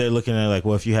 Maybe they're looking at it like,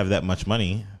 well, if you have that much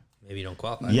money, maybe you don't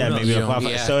qualify. Yeah, maybe you don't qualify.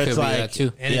 Yeah, so it's like,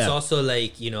 too. And it's also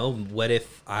like, you know, what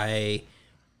if I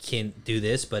can do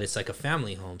this, but it's like a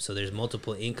family home, so there's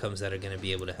multiple incomes that are going to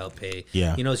be able to help pay.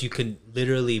 Yeah, you know, so you can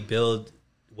literally build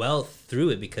wealth through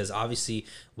it, because obviously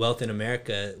wealth in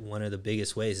America, one of the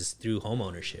biggest ways is through home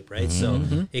ownership, right? So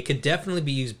it could definitely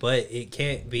be used, but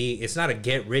it's not a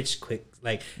get rich quick.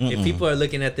 Like if people are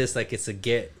looking at this like it's a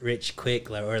get rich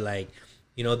quick, or like,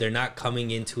 you know, they're not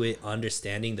coming into it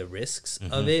understanding the risks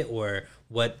of it or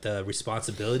what the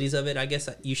responsibilities of it, I guess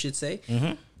you should say,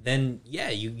 then yeah,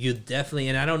 you definitely,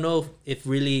 and I don't know if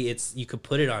really you could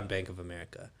put it on Bank of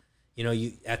America. You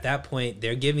know, at that point,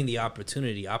 they're giving the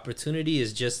opportunity. Opportunity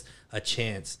is just a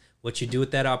chance. What you do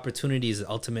with that opportunity is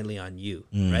ultimately on you,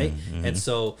 right? And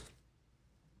so,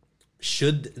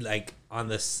 should, like, on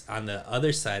the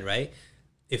other side, right?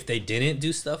 If they didn't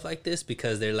do stuff like this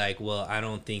because they're like, well, I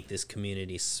don't think this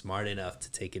community is smart enough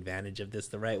to take advantage of this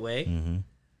the right way,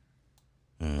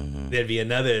 there'd be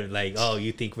another like, oh,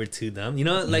 you think we're too dumb? You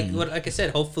know, like like I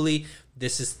said, hopefully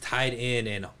this is tied in,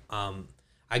 and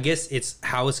I guess it's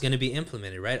how it's going to be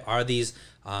implemented, right? Are these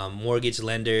mortgage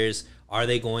lenders, are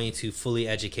they going to fully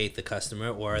educate the customer,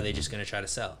 or are they just going to try to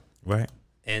sell? Right.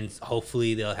 And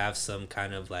hopefully they'll have some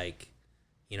kind of like,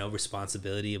 you know,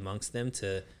 responsibility amongst them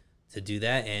to do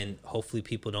that. And hopefully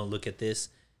people don't look at this.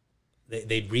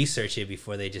 They research it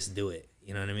before they just do it.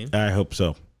 You know what I mean? I hope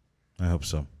so. All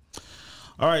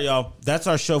right, y'all. That's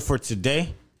our show for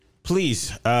today.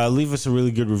 Please leave us a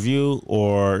really good review,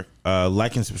 or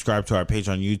like and subscribe to our page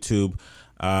on YouTube.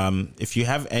 If you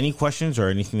have any questions or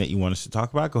anything that you want us to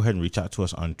talk about, go ahead and reach out to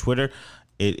us on Twitter.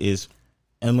 It is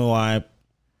MOI_podcast.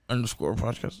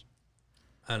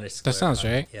 That sounds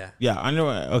right. Yeah.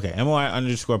 Okay.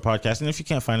 MOI_podcast. And if you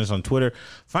can't find us on Twitter,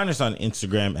 find us on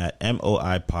Instagram at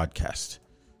MOI Podcast.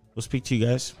 We'll speak to you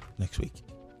guys next week.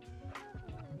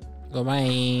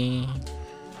 Bye.